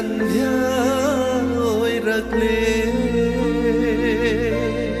sandhya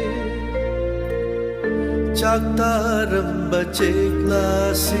chaktaramba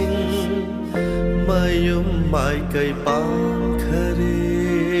cheglasing mayum mai kai pangkhare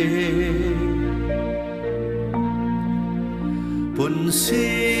punsi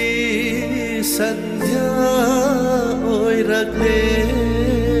sandhya oirakle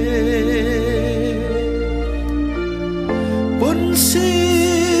punsi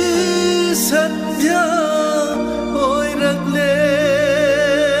sandhya oirakle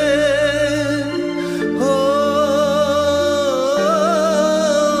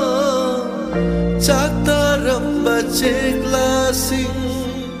cheglasing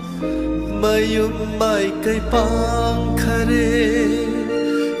mayum mai kai pangkhare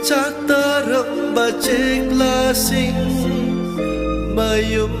chaktaramba cheglasing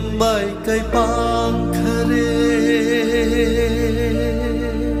mayum mai kai pangkhare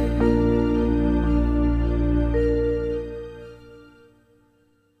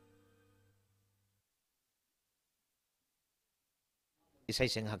isai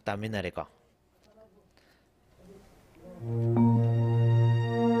sing hak taminare ko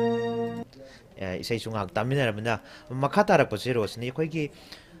isai sungak tamina rabna makha tarak pose Roshni khoi gi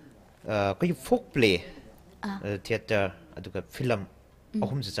folk play theater aduga film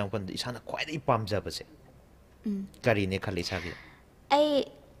ahum se changpan isana khwai dai pamja base kari ne khali sagi ai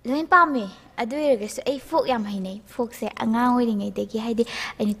loin pame adu irgesu ai folk yam hainai folk se angang oiringai degi haidi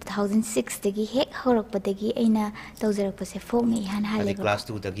ai 2006 degi hek horakpadagi aina tawjarakpase folk ni han hale class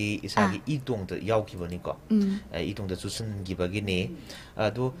 2 dagi isagi itong da yaukibani ko itong da chusun gibagi ne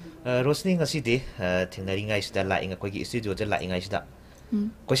adu Roshni ngasi de thingnari ngai sida la inga koi studio da la ingai sida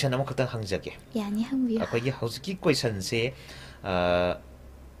question am khata hangjage yani hangbi koi gi hauski question se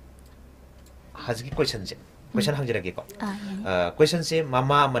hazki question se question hangjage ko question se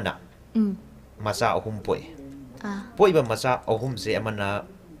mama mana masa ahum poi poi ba masa ahum se amana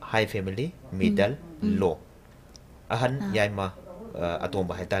high family middle low ahan yaima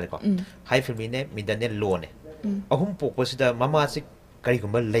atomba haitare ko high family ne middle ne low ne ahum pokpo sida mama se kari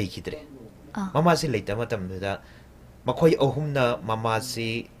gumba lei khidre mama se leita matam da makhoi ahum na mama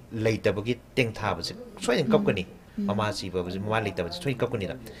se leita bagi teng tha ba se soin kap kani mama si ba mama leita ba soin kap kani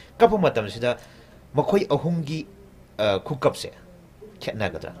da kap matam sida makhoi ahum gi khukap se khena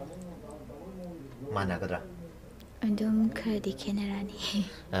gadra mana gadra andum khadi khenarani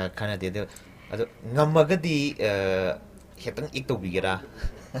kana de ado ngamagadi hetang ik to bigera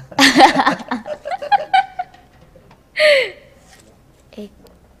ek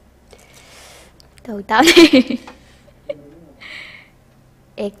tau tao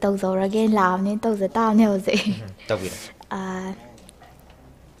ek tau zora gen lam ne tau za tao ne ose tawira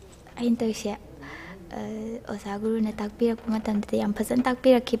ꯑꯩꯅ ꯇꯧꯔꯤꯁꯦ ꯑꯣꯖꯥ ꯒꯨꯔꯨꯅ ꯇꯥꯛꯄꯤꯔꯛꯄ ꯃꯇꯝꯗꯗꯤ ꯌꯥꯝ ꯐꯖꯅ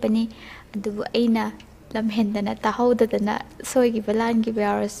ꯇꯥꯛꯄꯤꯔꯛꯈꯤꯕꯅꯤ ꯑꯗꯨꯕꯨ ꯑꯩꯅ ꯂꯝꯍꯦꯟꯗꯅ ꯇꯥꯍꯧꯗꯗꯅ ꯁꯣꯏꯈꯤꯕ ꯂꯥꯟꯈꯤꯕ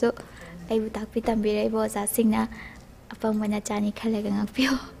ꯌꯥꯎꯔꯁꯨ ꯑꯩꯕꯨ ꯇꯥꯛꯄꯤ ꯇꯝꯕꯤꯔꯛꯏꯕ ꯑꯣꯖꯥꯁꯤꯡꯅ ꯑꯄꯪꯕ ꯅꯆꯥꯅꯤ ꯈꯜꯂꯒ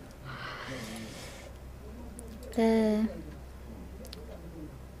ꯉꯥꯛꯄꯤꯌꯨ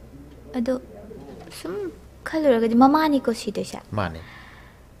ꯑꯗꯣ ꯁꯨꯝ ꯈꯜꯂꯨꯔꯒꯗꯤ ꯃꯃꯥꯅꯤꯀꯣ ꯁꯤꯗꯣꯏꯁꯦ ꯃꯥꯅꯦ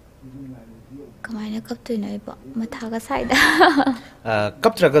ꯀꯃꯥꯏꯅ ꯀꯞꯇꯣꯏꯅꯣ ꯑꯩꯕꯣ ꯃꯊꯥꯒ ꯁꯥꯏꯗ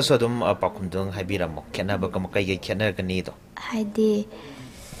ꯀꯞꯇ꯭ꯔꯒꯁꯨ ꯑꯗꯨꯝ ꯄꯥꯎꯈꯨꯝꯗꯨ ꯍꯥꯏꯕꯤꯔꯝꯃꯣ ꯈꯦꯠꯅꯕ ꯀꯩꯀꯩ ꯈꯦꯠꯅꯔꯒꯅꯤꯗꯣ ꯍꯥꯏꯗꯤ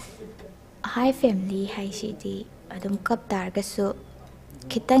ꯍꯥꯏ ꯐꯦꯃꯤꯂꯤ ꯍꯥꯏꯁꯤꯗꯤ ꯑꯗꯨꯝ ꯀꯞ ꯇꯥꯔꯒꯁꯨ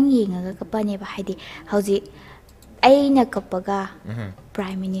खितंग येंगा कपनेबा हाइदि हौजिक अइना कपगा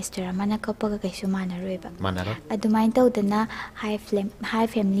प्राइम मिनिस्टर अमना कपगा कैसु मानरोइबा अदुमाइन तौदना high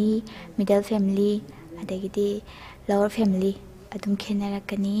family middle family अदगिदि lower family अदुम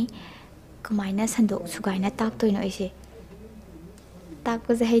खेनरकनी कमाइना संदो सुगाइना ताक्तोइनो इसे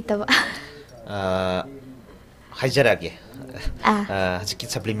ताकपजे हैतबा हाइजरागे हजिकी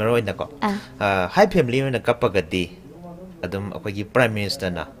supplement ओइनको high family ओइना कपगदी अदुम अखोगी prime minister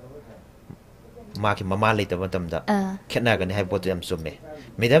ना माकी ममा लेतब मतमदा खेनागनी हाइ पोत याम सुमे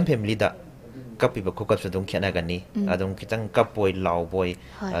मिडल फैमिली दा कपिबा खुकप अदुम खेनागनी अदुम खितंग कपोय लावबोय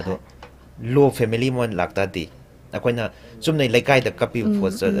अदु लो फैमिली मोन लागता दी अखोइना चुमनै लेकाय दा कपि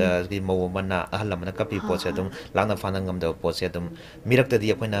पोत की मौ मना अहलमना कपि पोत अदुम लांगना फाना ngam da पोत अदुम मिरक्ता दी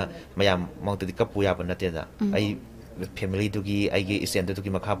अखोइना मयाम मौतदी कपु याबा नतेदा आई फैमिली दुगी आइगे इसेंद दुगी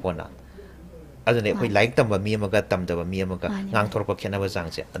मखा पोना अदुने अखोइ लाइक तंबा मी अमगा तंदबा मी अमगा ngang थोरको खेनाबा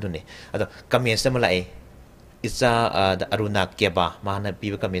जांगसे अदुने अदो कमेंट्स तम लाए इचा अरुणा केबा माना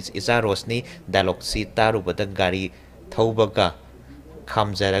पीबा कमेंट्स इचा रोशनी डायलॉग सी तारुबदा गाड़ी थौबगा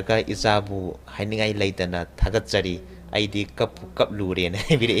खामजरगा इचाबु हाइनिंगाइ लेतना थागतजरी आइदि कप लुरेन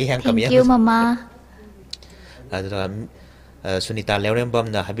बिरे एहां कमेंट थैंक यू ममा अदो सुनीता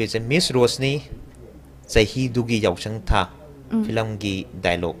लेरेंबमना हाबिसे मिस रोशनी सही दुगी यावसंग था फिल्म की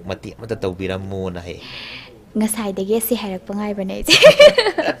डायलॉग मती मत तौबिरमो न है ngसाइदगे से हारक पंगाइ बने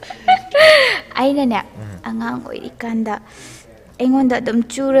आइना ने अंगांग ओइरिकांदा एंगोंदा दम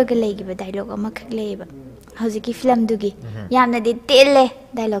चूरग लेगिबा डायलॉग अमा खक लेबा हौजिकी फिल्म दुगी यामना दि तेले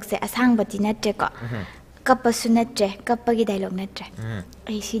डायलॉग से असंग बति नट्रे को कपसु नट्रे कपगी डायलॉग नट्रे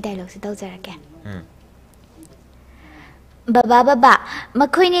आई सी डायलॉग से तौजरके बाबा बाबा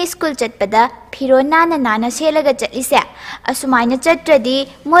मखोइने स्कूल चटपदा फिरो नाना नाना सेलगा चटलिसे असुमाइना चट्रदी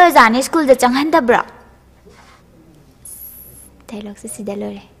मोय जाने स्कूल द चंगहंदब्रा डायलॉग से सीधा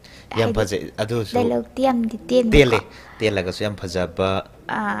लोरे याम फजे अदु डायलॉग तियम दितेन तेलगा सु याम फजाबा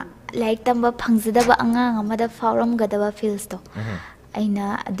लाइक तंबा फंगजदबा अंगांग अमदा फावरम गदबा फील्स तो अइना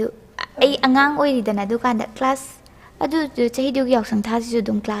अदु आई अंगांग ओइरिदना दुकान क्लास अदु चही दुगी यावसंग थासिसु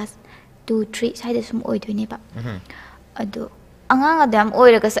दुम क्लास 2 3 साइदा सुम ओइदोइनेबा अदो अंगांग अदम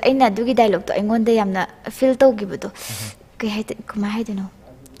ओइरगस अइना दुगी डायलॉग तो अइंगोंदा यामना फील तौगिबदो कै हाइद कमाय हाइदनो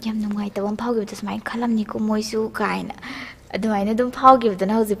याम नुंगाइतबम फावगिबदो समाय खलमनि को मोइसु काइना अदुमाइना दुम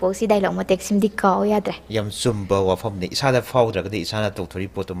फावगिबदना हौजि पोसी डायलॉग मतेक सिमदि काव याद्रे याम सुम्बा वाफमने इसादा फावद्रगदि इसाना तौथोरि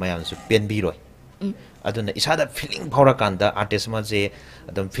पोतो मयामसु पेनबिरोय अदुना इसादा फीलिंग फावरा कांदा आर्टिस्ट माजे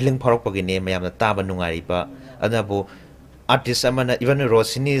अदम फीलिंग फावरकपगिने मयामना ताबा नुंगारिबा अदनाबो आर्टिस्ट अमना इवन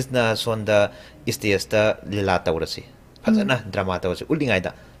रोशनी ना सोंदा स्टेज ता लीला तौरसी फजना ड्रामा तौरसी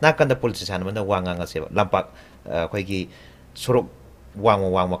उलिंगाइदा नाकंदा पॉलिटिशियन मना वांगांगासेबा लंपाक अखोइगी सोरक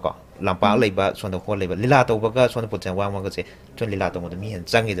वांग को लंपाक लेबा सोंदा हो लेबा लीला तौबगा सोंदा पॉलिटिशियन वांगसे चोन लीला तौमदा मी हेन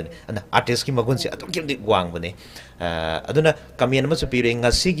चांगिदने अना आर्टिस्ट की मगुनसे अदुकिमदि वांगबने अदुना कमेंट अमसु पिरे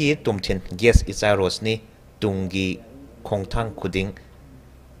ngasiगी तुमथिन गेस इचा रोशनी तुंगी खोंगथांग खुदिंग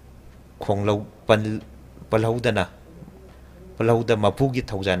खोंगलौ पलहौदना पलहौदा मपुगी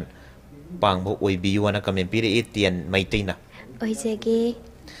थौजन पांगबो ओइबियुना कमेंट पिरे एतियन मैतैना ओइजेगे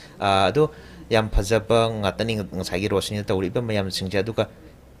अदो याम फजबा ngатani ngसागी रोशनी तौरिबा मयाम सिंगजे अदुका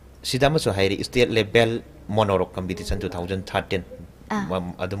सिदामसु हाइरि स्टेट लेवल मोनोलॉग कंपटीशन 2013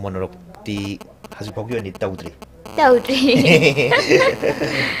 अदु मोनोलॉग ती हजिफोगी अनि तौद्री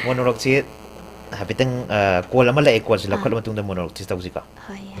मोनोलॉग से हाबितंग कॉल अमा लाए कॉल से लखल मतुंग मोनोलॉग ती तौजिका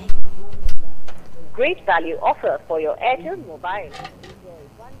हाय हाय Great value offer for your Airtel mobile.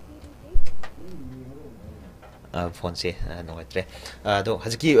 Phone से नोइत्रे दो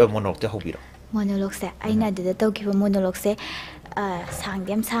हजकी मोनोलॉग ते होबिरो मोनोलॉग से आइना ददा तौगिबो मोनोलॉग से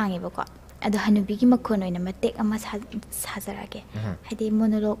सांगेम सांगेबको अदो हनुबीगी मखोन ओइना मतेक अमा साजरागे हाइदि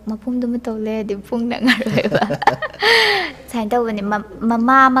मोनोलॉग मफुमदुम तौले दि फुंग नंगारोयबा साइन तौबने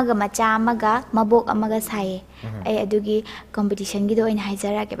ममा अमगा मचा अमगा मबोक अमगा साये ए अदुगी कंपटीशन गी दो ओइना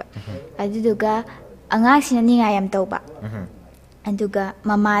हाइजरागेबा अदुदुगा अंगासिना निंगाय याम तौबा अदुगा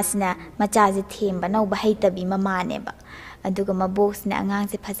ममासिना मचाजे थेंबा नौबा हैतबी ममानेबा ꯑꯗꯨꯒ ꯃꯕꯣꯛꯁꯤꯅ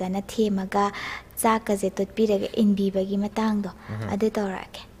ꯑꯉꯥꯡꯁꯦ ꯐꯖꯅ ꯊꯦꯝꯃꯒ ꯆꯥꯛꯀꯁꯦ ꯇꯣꯠꯄꯤꯔꯒ ꯏꯟꯕꯤꯕꯒꯤ ꯃꯇꯥꯡꯗꯣ ꯑꯗꯨ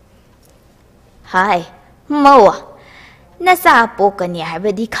ꯇꯧꯔꯛꯑꯒꯦ ꯍꯥꯏ ꯃꯧ ꯅꯆꯥ ꯄꯣꯛꯀꯅꯤ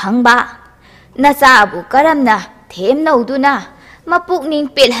ꯍꯥꯏꯕꯗꯤ ꯈꯪꯕ ꯅꯆꯥꯕꯨ ꯀꯔꯝꯅ ꯊꯦꯝꯅꯧꯗꯨꯅ ꯃꯄꯨꯛꯅꯤꯡ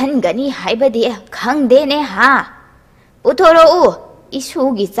ꯄꯦꯜꯍꯟꯒꯅꯤ ꯍꯥꯏꯕꯗꯤ ꯈꯪꯗꯦꯅꯦ ꯍꯥ ꯄꯨꯊꯣꯔꯛꯎ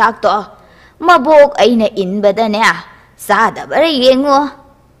ꯏꯁꯨꯒꯤ ꯆꯥꯛꯇꯣ ꯃꯕꯣꯛ ꯑꯩꯅ ꯏꯟꯕꯗꯅꯦ ꯆꯥꯗꯕꯔ ꯌꯦꯡꯉꯣ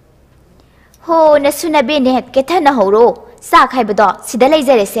ꯍꯣ ꯅꯁꯨ ꯅꯕꯦꯅꯦ ꯀꯦꯊꯅꯍꯧꯔꯣ ꯆꯥꯛ ꯍꯥꯏꯕꯗꯣ ꯁꯤꯗ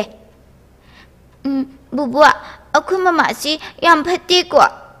ꯂꯩꯖꯔꯦꯁꯦ ꯕꯨꯕꯨ ꯑꯩꯈꯣꯏ ꯃꯃꯥꯁꯤ ꯌꯥꯝ ꯐꯠꯇꯦꯀꯣ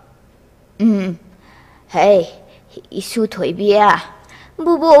ꯍꯩ 이수 토이비야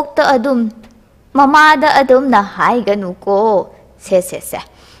부부옥도 어둠 마마다 어둠나 하이가누고 세세세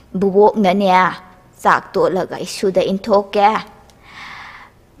부부옥나냐 싹돌라가 이수다 인토게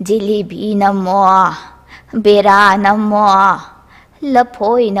질리비나 뭐 베라나 뭐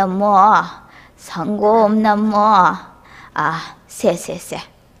러포이나 뭐 상곰나 뭐아 세세세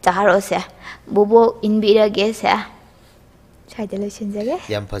자로세 부부 인비라게세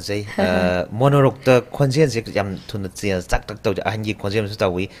yam phajai monorok ta khonjen je yam thun chia chak tak taw ahan gi khonjen su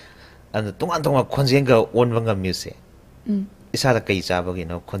tawi an tungan tungan khonjen ga on wanga muse isa da kai cha ba gi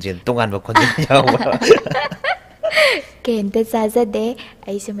no khonjen tungan ba khonjen ya wa ken ta sa za de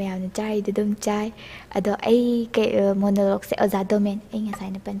ai su mayam na chai du dum chai ado ai ke monorok se oza domain ai nga sai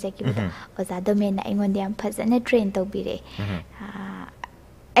na panje ki bu oza domain na ingon yam phajana train taw bi re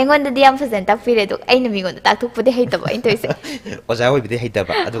ꯑꯩꯉꯣꯟꯗꯗꯤ ꯌꯥꯝ ꯐꯖꯅ ꯇꯥꯛꯄꯤꯔꯦ ꯑꯗꯨꯒ ꯑꯩꯅ ꯃꯤꯉꯣꯟꯗ ꯇꯥꯛꯊꯣꯛꯄꯗꯤ ꯍꯩꯇꯕ ꯑꯩꯅ ꯇꯧꯔꯤꯁꯦ ꯑꯣꯖꯥ ꯑꯣꯏꯕꯗꯤ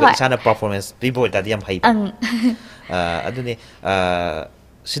ꯍꯩꯇꯕ ꯑꯗꯨꯒ ꯏꯁꯥꯅ ꯄꯔꯐꯣꯔꯃꯦꯟꯁ ꯄꯤꯕ ꯑꯣꯏꯇꯥꯔꯗꯤ ꯌꯥꯝ ꯍꯩꯕ ꯑꯗꯨꯅꯤ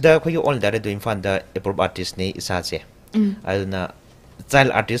ꯁꯤꯗ ꯑꯩꯈꯣꯏꯒꯤ ꯑꯣꯜ ꯏꯟꯗꯤꯌꯥ ꯔꯦꯗꯤꯑꯣ ꯏꯝꯐꯥꯜꯗ ꯑꯦꯄ꯭ꯔꯨꯞ ꯑꯥꯔꯇꯤꯁꯅꯤ ꯏꯁꯥꯁꯦ ꯑꯗꯨꯅ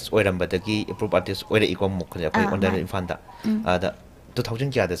ꯆꯥꯏꯜ ꯑꯥꯔꯇꯤꯁ ꯑꯣꯏꯔꯝꯕꯗꯒꯤ ꯑꯦꯄ꯭ꯔꯨꯞ ꯑꯥꯔꯇꯤꯁ ꯑꯣꯏꯔꯛꯏꯀꯣ ꯑꯃꯨꯛ ꯑꯩꯈꯣꯏ ꯑꯣꯜ ꯏꯟꯗꯤꯌꯥ ꯏꯝꯐꯥꯜꯗ ꯑꯗ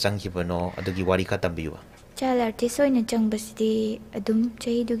 2000 ꯀꯌꯥꯗ ꯆꯪꯈꯤꯕꯅꯣ ꯑꯗꯨꯒꯤ ꯋꯥꯔꯤ ꯈꯔ ꯇꯝꯕꯤꯌꯨ ꯆꯥꯏꯜ ꯑꯥꯔꯇꯤꯁ ꯑꯣꯏꯅ ꯆꯪꯕꯁꯤꯗꯤ ꯑꯗꯨꯝ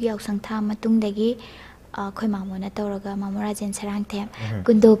ꯆꯍꯤꯗꯨꯒꯤ ꯌꯥꯎꯁꯪ ꯊꯥ ꯃꯇꯨꯡꯗꯒꯤ ꯑꯩꯈꯣꯏ ꯃꯥꯃꯣꯅ ꯇꯧꯔꯒ ꯃꯥꯃꯣ ꯔꯥꯖꯦꯟ ꯁꯔꯥꯡꯊꯦꯝ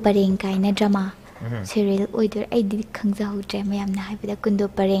ꯀꯨꯟꯗꯣ ꯄꯔꯦꯡ ꯀꯥꯏꯅ ꯗ꯭ꯔꯃꯥ ꯁꯤꯔꯤꯌꯦꯜ ꯑꯣꯏꯗꯣꯏ ꯑꯩꯗꯤ ꯈꯪꯖꯍꯧꯗ꯭ꯔꯦ ꯃꯌꯥꯝꯅ ꯍꯥꯏꯕꯗ ꯀꯨꯟꯗꯣ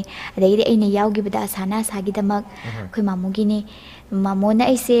ꯄꯔꯦꯡ ꯑꯗꯒꯤꯗꯤ ꯑꯩꯅ ꯌꯥꯎꯈꯤꯕꯗ ꯑꯁꯥꯅ ꯑꯁꯥꯒꯤꯗꯃꯛ ꯑꯩꯈꯣꯏ ꯃꯥꯃꯣꯒꯤꯅꯤ ꯃꯥꯃꯣꯅ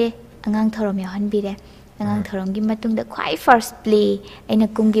ꯑꯩꯁꯦ ꯑꯉꯥꯡ ꯊꯧꯔꯝ ꯌꯥꯎꯍꯟꯕꯤꯔꯦ ꯑꯉꯥꯡ ꯊꯧꯔꯝꯒꯤ ꯃꯇꯨꯡꯗ ꯈ꯭ꯋꯥꯏ ꯐꯥꯔꯁ ꯄ꯭ꯂꯦ ꯑꯩꯅ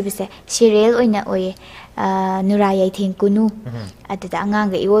ꯀꯨꯝꯈꯤꯕꯁꯦ ꯁꯤꯔꯤꯌꯦꯜ ꯑꯣꯏꯅ ꯑꯣꯏꯌꯦ ꯅꯨꯔꯥ ꯌꯥꯏꯊꯦꯡ ꯀꯨꯅꯨ ꯑꯗꯨꯗ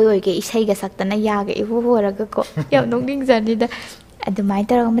ꯑꯉꯥꯡꯒ ꯏꯋꯣꯏ ꯑꯣꯏꯒꯦ ꯏꯁꯩꯒ ꯁꯛꯇꯅ ꯌꯥꯒ ꯏꯍꯣ ꯍꯣꯔꯒꯀꯣ ꯌꯥꯝ ꯅꯣꯛꯅꯤꯡꯖꯥꯅꯤꯗ ꯑꯗꯨꯃꯥꯏꯅ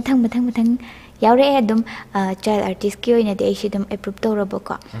ꯇꯧꯔꯒ ꯃꯊꯪ ꯌꯥꯎꯔꯛꯑꯦ ꯑꯗꯨꯝ ꯆꯥꯏꯜ ꯑꯥꯔꯇꯤꯁꯀꯤ ꯑꯣꯏꯅꯗꯤ ꯑꯩꯁꯦ ꯑꯗꯨꯝ ꯑꯦꯄ꯭ꯔꯨꯞ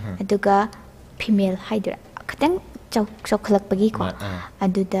ꯇꯧꯔꯕꯀꯣ ꯑꯗꯨꯒ ꯐꯤꯃꯦꯜ ꯍꯥꯏꯗꯣꯏꯔꯥ ꯈꯤꯇꯪ ꯆꯥꯎꯈꯠꯂꯛꯄꯒꯤꯀꯣ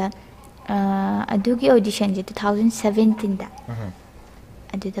ꯑꯗꯨꯗ ꯑꯗꯨꯒꯤ ꯑꯣꯗꯤꯁꯟꯁꯦ 2017ꯗ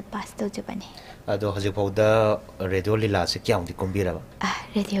ꯑꯗꯨꯗ ꯄꯥꯁ ꯇꯧꯖꯕꯅꯦ ꯑꯗꯣ ꯍꯧꯖꯤꯛꯐꯥꯎꯗ ꯔꯦꯗꯤꯑꯣ ꯂꯤꯂꯥꯁꯦ ꯀꯌꯥꯃꯨꯛꯇꯤ ꯀꯨꯝꯕꯤꯔꯕ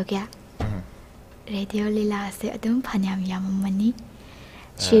ꯔꯦꯗꯤꯑꯣ ꯀꯌꯥ ꯔꯦꯗꯤꯑꯣ ꯂꯤꯂꯥꯁꯦ ꯑꯗꯨꯝ ꯐꯅꯌꯥꯝ ꯌꯥꯝꯃꯝꯃꯅꯤ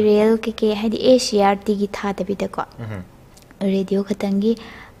ꯁꯤꯔꯤꯌꯦꯜ ꯀꯩꯀꯩ ꯍꯥꯏꯗꯤ ACRTꯒꯤ ꯊꯥꯗꯕꯤꯗꯀꯣ ꯔꯦꯗꯤꯑꯣ ꯈꯛꯇꯪꯒꯤ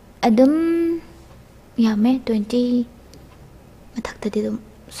ꯑꯗꯨꯝ ꯌꯥꯝꯃꯦ 20 ꯃꯊꯛꯇꯗꯤ ꯑꯗꯨꯝ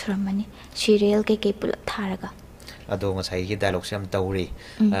ꯁꯨꯔꯝꯃꯅꯤ ꯁꯤꯔꯤꯌꯦꯜ ꯀꯩꯀꯩ ꯄꯨꯂꯞ ꯊꯥꯔꯒ ꯑꯗꯣ ꯉꯁꯥꯏꯒꯤ ꯗꯥꯏꯂꯣꯒꯁꯦ ꯌꯥꯝ ꯇꯧꯔꯤ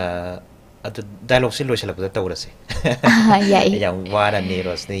ꯑꯗꯨ ꯗꯥꯏꯂꯣꯒꯁꯦ ꯂꯣꯏꯁꯤꯜꯂꯛꯄꯗ ꯇꯧꯔꯁꯦ ꯌꯥꯝ ꯋꯥꯔꯅꯤ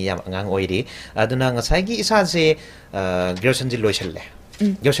ꯔꯣꯁꯅꯤ ꯌꯥꯝ ꯑꯉꯥꯡ ꯑꯣꯏꯔꯤ ꯑꯗꯨꯅ ꯉꯁꯥꯏꯒꯤ ꯏꯁꯥꯁꯦ ꯒ꯭ꯔꯦꯖꯨꯑꯦꯁꯟꯁꯦ ꯂꯣꯏꯁꯤꯜꯂꯦ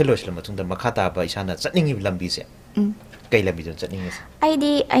ꯒ꯭ꯔꯦꯖꯨꯑꯦꯁꯟ ꯂꯣꯏꯁꯤꯜꯂ ꯃꯇꯨꯡꯗ ꯃꯈꯥ ꯇꯥꯕ ꯏꯁꯥꯅ ꯆꯠꯅꯤꯡꯉꯤꯕ ꯂꯝꯕꯤꯁꯦ ꯀꯩ ꯂꯝꯕꯤꯗꯣ ꯆꯠꯅꯤꯡꯉꯤꯁꯦ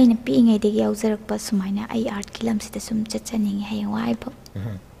ꯑꯩꯗꯤ ꯑꯩꯅ ꯄꯤꯛꯏꯉꯩꯗꯒꯤ ꯌꯥꯎꯖꯔꯛꯄ ꯁꯨꯃꯥꯏꯅ ꯑꯩ ꯑꯥꯔꯠꯀꯤ ꯂꯝꯁꯤꯗ ꯁꯨꯝ ꯆꯠꯆꯅꯤꯡꯉꯤ ꯍꯌꯦꯡ ꯋꯥꯏꯐꯥꯎ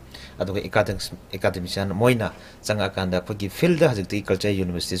ꯑꯗꯨꯒ ꯑꯦꯀꯥꯗꯦꯃꯤꯁꯤꯌꯥꯟ ꯃꯣꯏꯅ ꯆꯪꯉꯛꯑꯀꯥꯟꯗ ꯑꯩꯈꯣꯏꯒꯤ ꯐꯤꯜꯗ ꯍꯧꯖꯤꯛꯇꯤ ꯀꯜꯆꯔ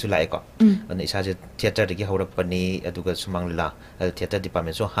ꯌꯨꯅꯤꯚꯔꯁꯤꯇꯤꯁꯨ ꯂꯥꯛꯑꯦꯀꯣ ꯑꯗꯨꯅ ꯏꯁꯥꯁꯦ ꯊꯤꯌꯦꯇꯔꯗꯒꯤ ꯍꯧꯔꯛꯄꯅꯤ ꯑꯗꯨꯒ ꯁꯨꯃꯥꯡ ꯂꯤꯂꯥ ꯊꯤꯌꯦꯇꯔ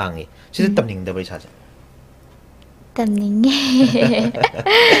ꯗꯤꯄꯥꯔꯠꯃꯦꯟꯁꯨ ꯍꯥꯡꯉꯤ ꯁꯤꯗ ꯇꯝꯅꯤꯡꯗꯕ꯭ꯔꯥ ꯏꯁꯥꯁꯦ ꯇꯝꯅꯤꯡꯉꯦ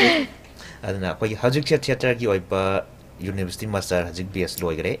ꯑꯗꯨꯅ ꯑꯩꯈꯣꯏꯒꯤ ꯍꯧꯖꯤꯛꯁꯦ ꯊꯤꯌꯦꯇꯔꯒꯤ ꯑꯣꯏꯕ ꯌꯨꯅꯤꯚꯔꯁꯤꯇꯤ ꯃꯥꯁꯇꯔ ꯍꯧꯖꯤꯛ ꯕꯦꯁ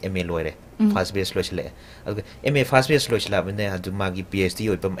ꯂꯣꯏꯈꯔꯦ MA ꯂꯣꯏꯔꯦ ꯐꯥꯔꯁ ꯕꯦꯁ ꯂꯣꯏꯁꯤꯜꯂꯛꯑꯦ ꯑꯗꯨꯒ MA ꯐꯥꯔꯁ ꯕꯦꯁ ꯂꯣꯏꯁꯤꯜꯂꯛꯑꯕꯅꯤꯅ ꯑꯗꯨ ꯃꯥꯒꯤ PhD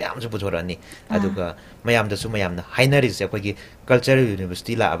ꯑꯣꯏꯕ ꯃꯌꯥꯝꯁꯨ ꯄꯨꯊꯣꯔꯛꯑꯅꯤ ꯑꯗꯨꯒ ꯃꯌꯥꯝꯗꯁꯨ ꯃꯌꯥꯝꯅ ꯍꯥꯏꯅꯔꯤꯁꯦ ꯑꯩꯈꯣꯏꯒꯤ ꯀꯜꯆꯔꯦꯜ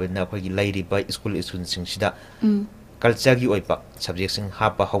ꯌꯨꯅꯤꯚꯔꯁꯤꯇꯤ ꯂꯥꯛꯑꯕꯅꯤꯅ ꯑꯩꯈꯣꯏꯒꯤ ꯂꯩꯔꯤꯕ ꯁ꯭ꯀꯨꯜꯁꯤꯡꯁꯤꯗ ꯀꯜꯆꯔꯒꯤ ꯑꯣꯏꯕ ꯁꯕꯖꯦꯛꯁꯤꯡ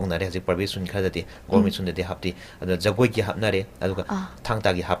ꯍꯥꯞꯄ ꯍꯧꯅꯔꯦ ꯍꯧꯖꯤꯛ ꯄ꯭ꯔꯥꯏꯚꯦꯠ ꯁ꯭ꯀꯨꯜ ꯈꯔꯗꯗꯤ ꯒꯣꯔꯃꯦꯟ ꯁ꯭ꯀꯨꯜꯗꯗꯤ ꯍꯥꯞꯇꯦ ꯑꯗꯨꯅ ꯖꯒꯣꯏꯒꯤ ꯍꯥꯞꯅꯔꯦ ꯑꯗꯨꯒ ꯊꯥꯡ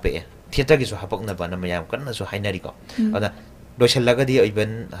ꯇꯥꯒꯤ ꯍꯥꯞꯄꯛꯑꯦ ꯊꯤꯌꯦꯇꯔꯒꯤꯁꯨ ꯍꯥꯞꯄꯛꯅꯕꯅ ꯃꯌꯥꯝ ꯀꯟꯅꯁꯨ ꯍꯥꯏꯅꯔꯤꯀꯣ ꯑꯗꯨꯅ ꯂꯣꯏꯁꯤꯜꯂꯒꯗꯤ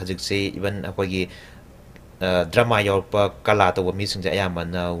ꯏꯚꯟ ꯍꯧꯖꯤꯛꯁꯦ ꯏꯚꯟ ꯑꯩꯈꯣꯏꯒꯤ ꯗ꯭ꯔꯃꯥ ꯌꯥꯎꯔꯛꯄ ꯀꯂꯥ ꯇꯧꯕ ꯃꯤꯁꯤꯡꯁꯦ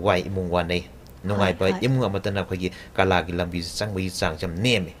ꯑꯌꯥꯝꯕꯅ ꯏꯃꯨꯡ ꯋꯥꯅꯩ ꯅꯨꯡꯉꯥꯏꯕ ꯏꯃꯨꯡ ꯑꯃꯠꯇꯅ ꯑꯩꯈꯣꯏꯒꯤ ꯀꯂꯥꯒꯤ ꯂꯝꯕꯤꯁꯦ ꯆꯪꯕꯒꯤ ꯆꯥꯡꯁꯦ ꯌꯥꯝ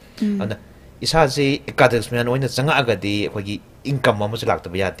ꯅꯦꯝꯃꯤ ꯑꯗꯨꯅ ꯏꯁꯥꯁꯦ ꯑꯦꯀꯥꯗꯦꯃꯤꯛꯁꯃꯦꯟ ꯑꯣꯏꯅ ꯆꯪꯉꯛꯑꯒꯗꯤ ꯑꯩꯈꯣꯏꯒꯤ ꯏꯟꯀꯝ ꯑꯃꯁꯨ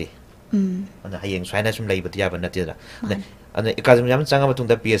ꯂꯥꯛꯇꯕ ꯌꯥꯗꯦ ꯑꯗꯨꯅ ꯍꯌꯦꯡ ꯁꯨꯃꯥꯏꯅ ꯁꯨꯝ ꯂꯩꯕꯗꯤ ꯌꯥꯕ ꯅꯠꯇꯦꯗꯅ ꯑꯗꯨꯅ ꯑꯦꯀꯥꯗꯦꯃꯤꯛ ꯆꯪꯉ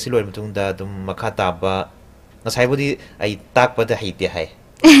ꯃꯇꯨꯡꯗ PhD ꯂꯣꯏꯔ ꯃꯇꯨꯡꯗ ꯑꯗꯨꯝ ꯃꯈꯥ ꯇꯥꯕ ꯉꯁꯥꯏꯕꯨꯗꯤ ꯑꯩ ꯇꯥꯛꯄꯗ ꯍꯩꯇꯦ ꯍꯥꯏ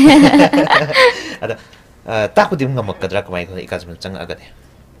ꯑꯗ ꯇꯥꯛꯄꯗꯤ ꯉꯝꯃꯛꯀꯗ꯭ꯔꯥ ꯀꯃꯥꯏꯅ ꯈꯪꯉꯦ ꯑꯦꯀꯥꯗꯦꯃꯤꯛ ꯆꯪꯉꯛꯑꯒꯗꯤ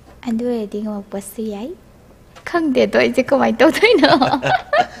ꯑꯗꯨ ꯑꯣꯏꯔꯗꯤ ꯉꯝꯃꯛꯄꯁꯨ ꯌꯥꯏ ꯈꯪꯗꯦꯗꯣ ꯑꯩꯁꯦ ꯀꯃꯥꯏꯅ ꯇꯧꯗꯣꯏꯅꯣ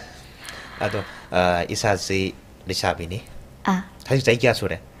ꯑꯗꯣ ꯏꯁꯥꯁꯤ ꯂꯩꯁꯥꯕꯤꯅꯤ ꯍꯧꯖꯤꯛ ꯆꯍꯤ ꯀꯌꯥ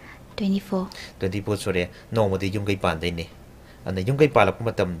ꯁꯨꯔꯦ 24 ꯁꯨꯔꯦ ꯅꯣꯡꯃꯗꯤ ꯌꯨꯝ ꯀꯩ ꯄꯥꯟꯗꯣꯏꯅꯤ ꯑꯗꯨꯅ ꯌꯨꯝ ꯀꯩ ꯄꯥꯜꯂꯛꯄ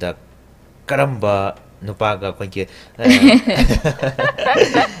ꯃꯇꯝꯗ ꯀꯔꯝꯕ nupaga ko ki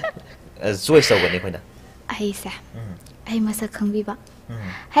choice tawani khoina ai sa ai masa khangbi ba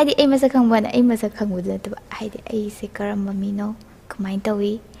haidi ai masa khangba na ai masa khangbu da ba haidi ai se karamba mino kamai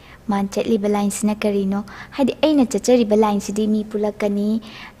tawi man chetli line sina karino haidi aina chachari line sidi mi pulakani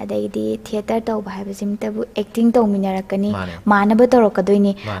adaidi theater taw ba haiba sim tabu acting taw minarakani manaba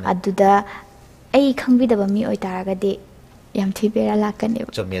torokadoini aduda ai khangbi da ba mi oi taraga de yam thibera lakane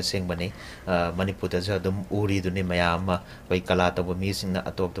chome sing bani manipur da ja dum uri duni mayama koi kala taw mi sing na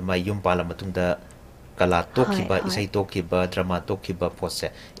atop da mai yum pala matungda kala tokiba isai tokiba drama tokiba pose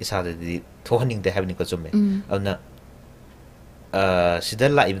isa da thoning da having ko chome awna sida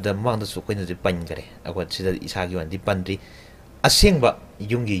la ibda mang da su ko ni pan gare akwa sida isa gi wan di pandri asengba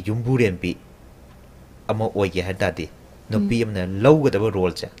yungi yumburempi ama oige hadade no pm na low ga da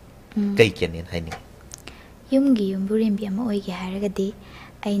role cha kai kenin haini yumgi yumburempi ama oige haragadi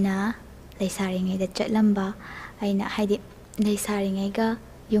aina leisaringai da chatlamba aina haidi leisaringai ga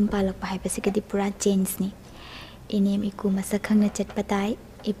yum palak pa haibasi gadi pura change ni inem iku masakhang na chatpatai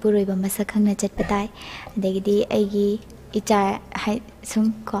ipuroiba masakhang na chatpatai adegidi aigi icha hai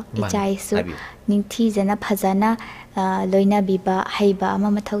sum ko icha isu ningthi jana phajana loina biba haiba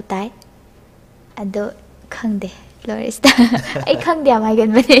ama mathau tai ado khangde lorista ai khangde amai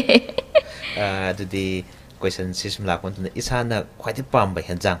gan bane adudi question system la kon isana khwaiti pamba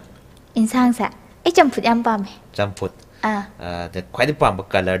henjang insang sa ai champut yam pame champut the khwaiti pamba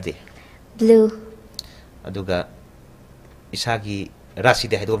color de blue aduga isagi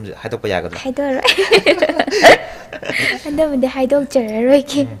rasi de haidok pa yagadra haidor anda mende haidok chararoi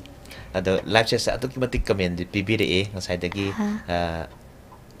ki ado live chat sa aduki matik comment di pbde ngasai dagi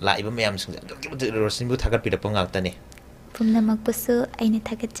la iba mayam sing aduki Roshni bu thagat pida pangak tane pumna magpasu aina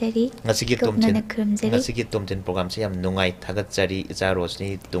thagat chari ngasigi tomchen program se yam nungai thagat chari icha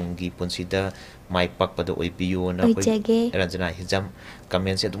Roshni tungi punsida mai pakpado oipiyo na koi ranjana hijam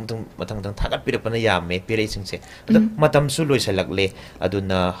comment se dum matang thagat pida pana yame pire sing se matam su loi salakle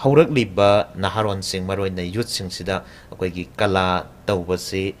aduna haurak liba naharon sing maroi na youth sing sida koi gi kala tawba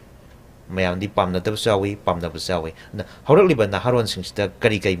se mayam di pamna tab sawi pamna basawi na haurak liba naharon sing sida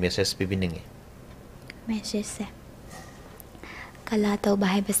kari kai message pibininge message se kala tawba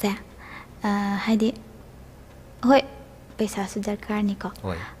hai basa haidi hoi paisa su darkar ni ko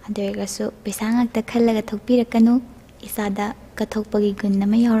adega su paisa ngak ta khalaga thokpirakanu isada kathokpagi gun na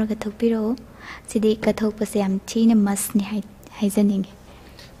may auraga thokpiro sidi kathokpa se am thina mas ni haijaning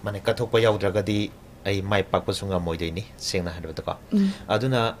mane kathokpa yaudra gadi ai mai pakpa sunga moideni sengna hadba ta ko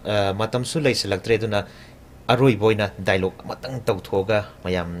aduna matam su lai selaktre aduna aroi boina dialogue matang tawthoga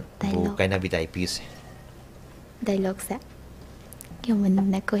mayam bu kaina bidai piece dialogue sa kyamun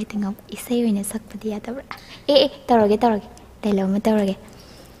na ko hitingam isay wina sakpadi atabra tawrage dialogue ma tawrage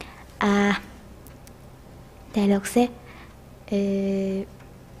dialogue se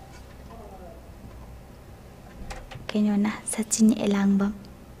keno na sachin elangbam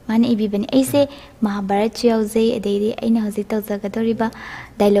man ibi bani aise mahabharat chiauzei adei aina hoji tawjagadoriba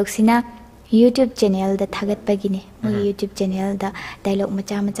dialogue sina YouTube channel da thagat pagine mo YouTube channel da dialogue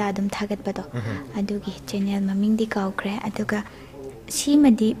macha adum thagat pado adugi channel maming di kaukre aduga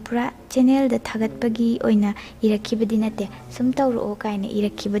simadi pura channel da thagat pagi oina irakibadi nate sum tawro kaina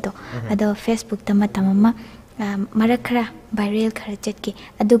irakibado ado Facebook ta matamama marakara viral khara chatke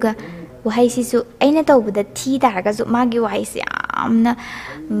aduga wahai sisu aina tawbada thi daraga su magi wahai si amna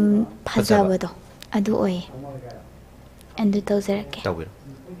phajabado adu oy andu tawzarake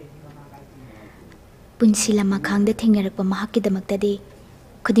punsila makhangda thengarakpa mahakkidamakta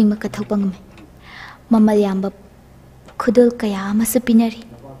khudingma kathokpangme mamal yamba khudul kaya amasu pinari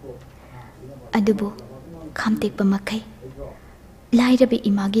adubu khamtekpa makai lairabi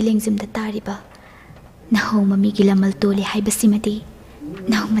imagi lengzimda tariba naho mami gilamal toli haibasimati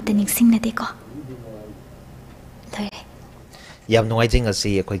naho mataning singnate ko lore yam nongai jing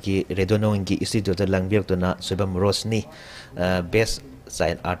asi khoi ki redonong gi studio da langbir to na Soibam Roshni best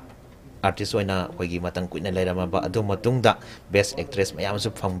sign artist oina khoi gi matang kuina lairama ba adu matungda best actress mayam su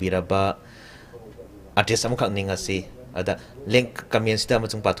phangbiraba artist am khak ninga si ada link comments da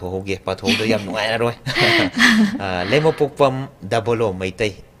machung patho hoge patho do yam nongai roi lemo pokpam dabolo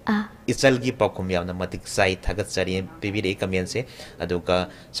maitai ichal gi pakum yam na matik sai thagat chari pbd comments se aduga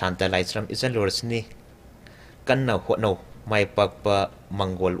santa laisram ichal Roshni kanna hotno mai pakpa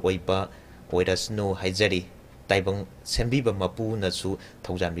mangol oiba oirasnu haijari taibang sembiba mapu na su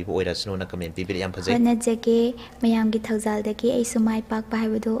thaujan bi oirasnu na comment pbd yam phajai na jage mayam gi thaujal dagi ai su mai pakpa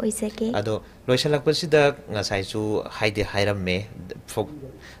haibodo oisake ado loisalak pasida ngasai su haide hairam me folk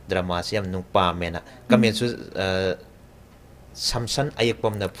drama siam nung pa mena comment su samsan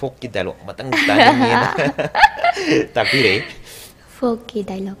ayakpam na folk ki dialogue matang tani na tapire folk ki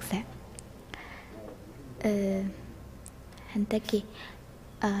dialogue se hantaki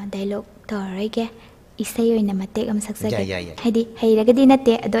dialogue torage isay oy na matek am saksage hadi hayragadi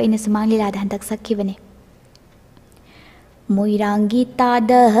nate ado ina sumang lila da hantak sakkibane moirangi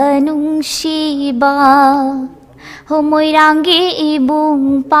tadahanung shiba ho moirangi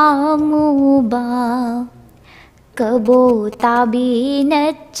ibung pamuba kabo tabi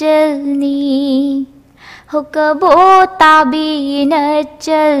na chalni ho kabo tabi na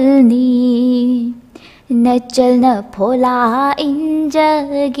chalni न चलना फोला इन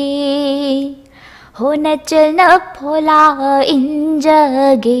जगे हो न चलना फोला इन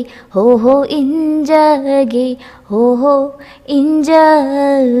जगे हो इन जगे हो इन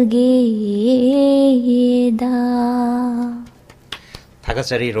जगे दा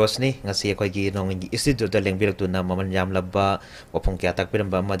Thakasari Roshni ngasi akhoi Nongin institute da lengbirak tu na maman yam labba wapong kya tak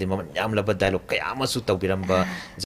piramba madi maman yam labba dialogue kaya masu tau piramba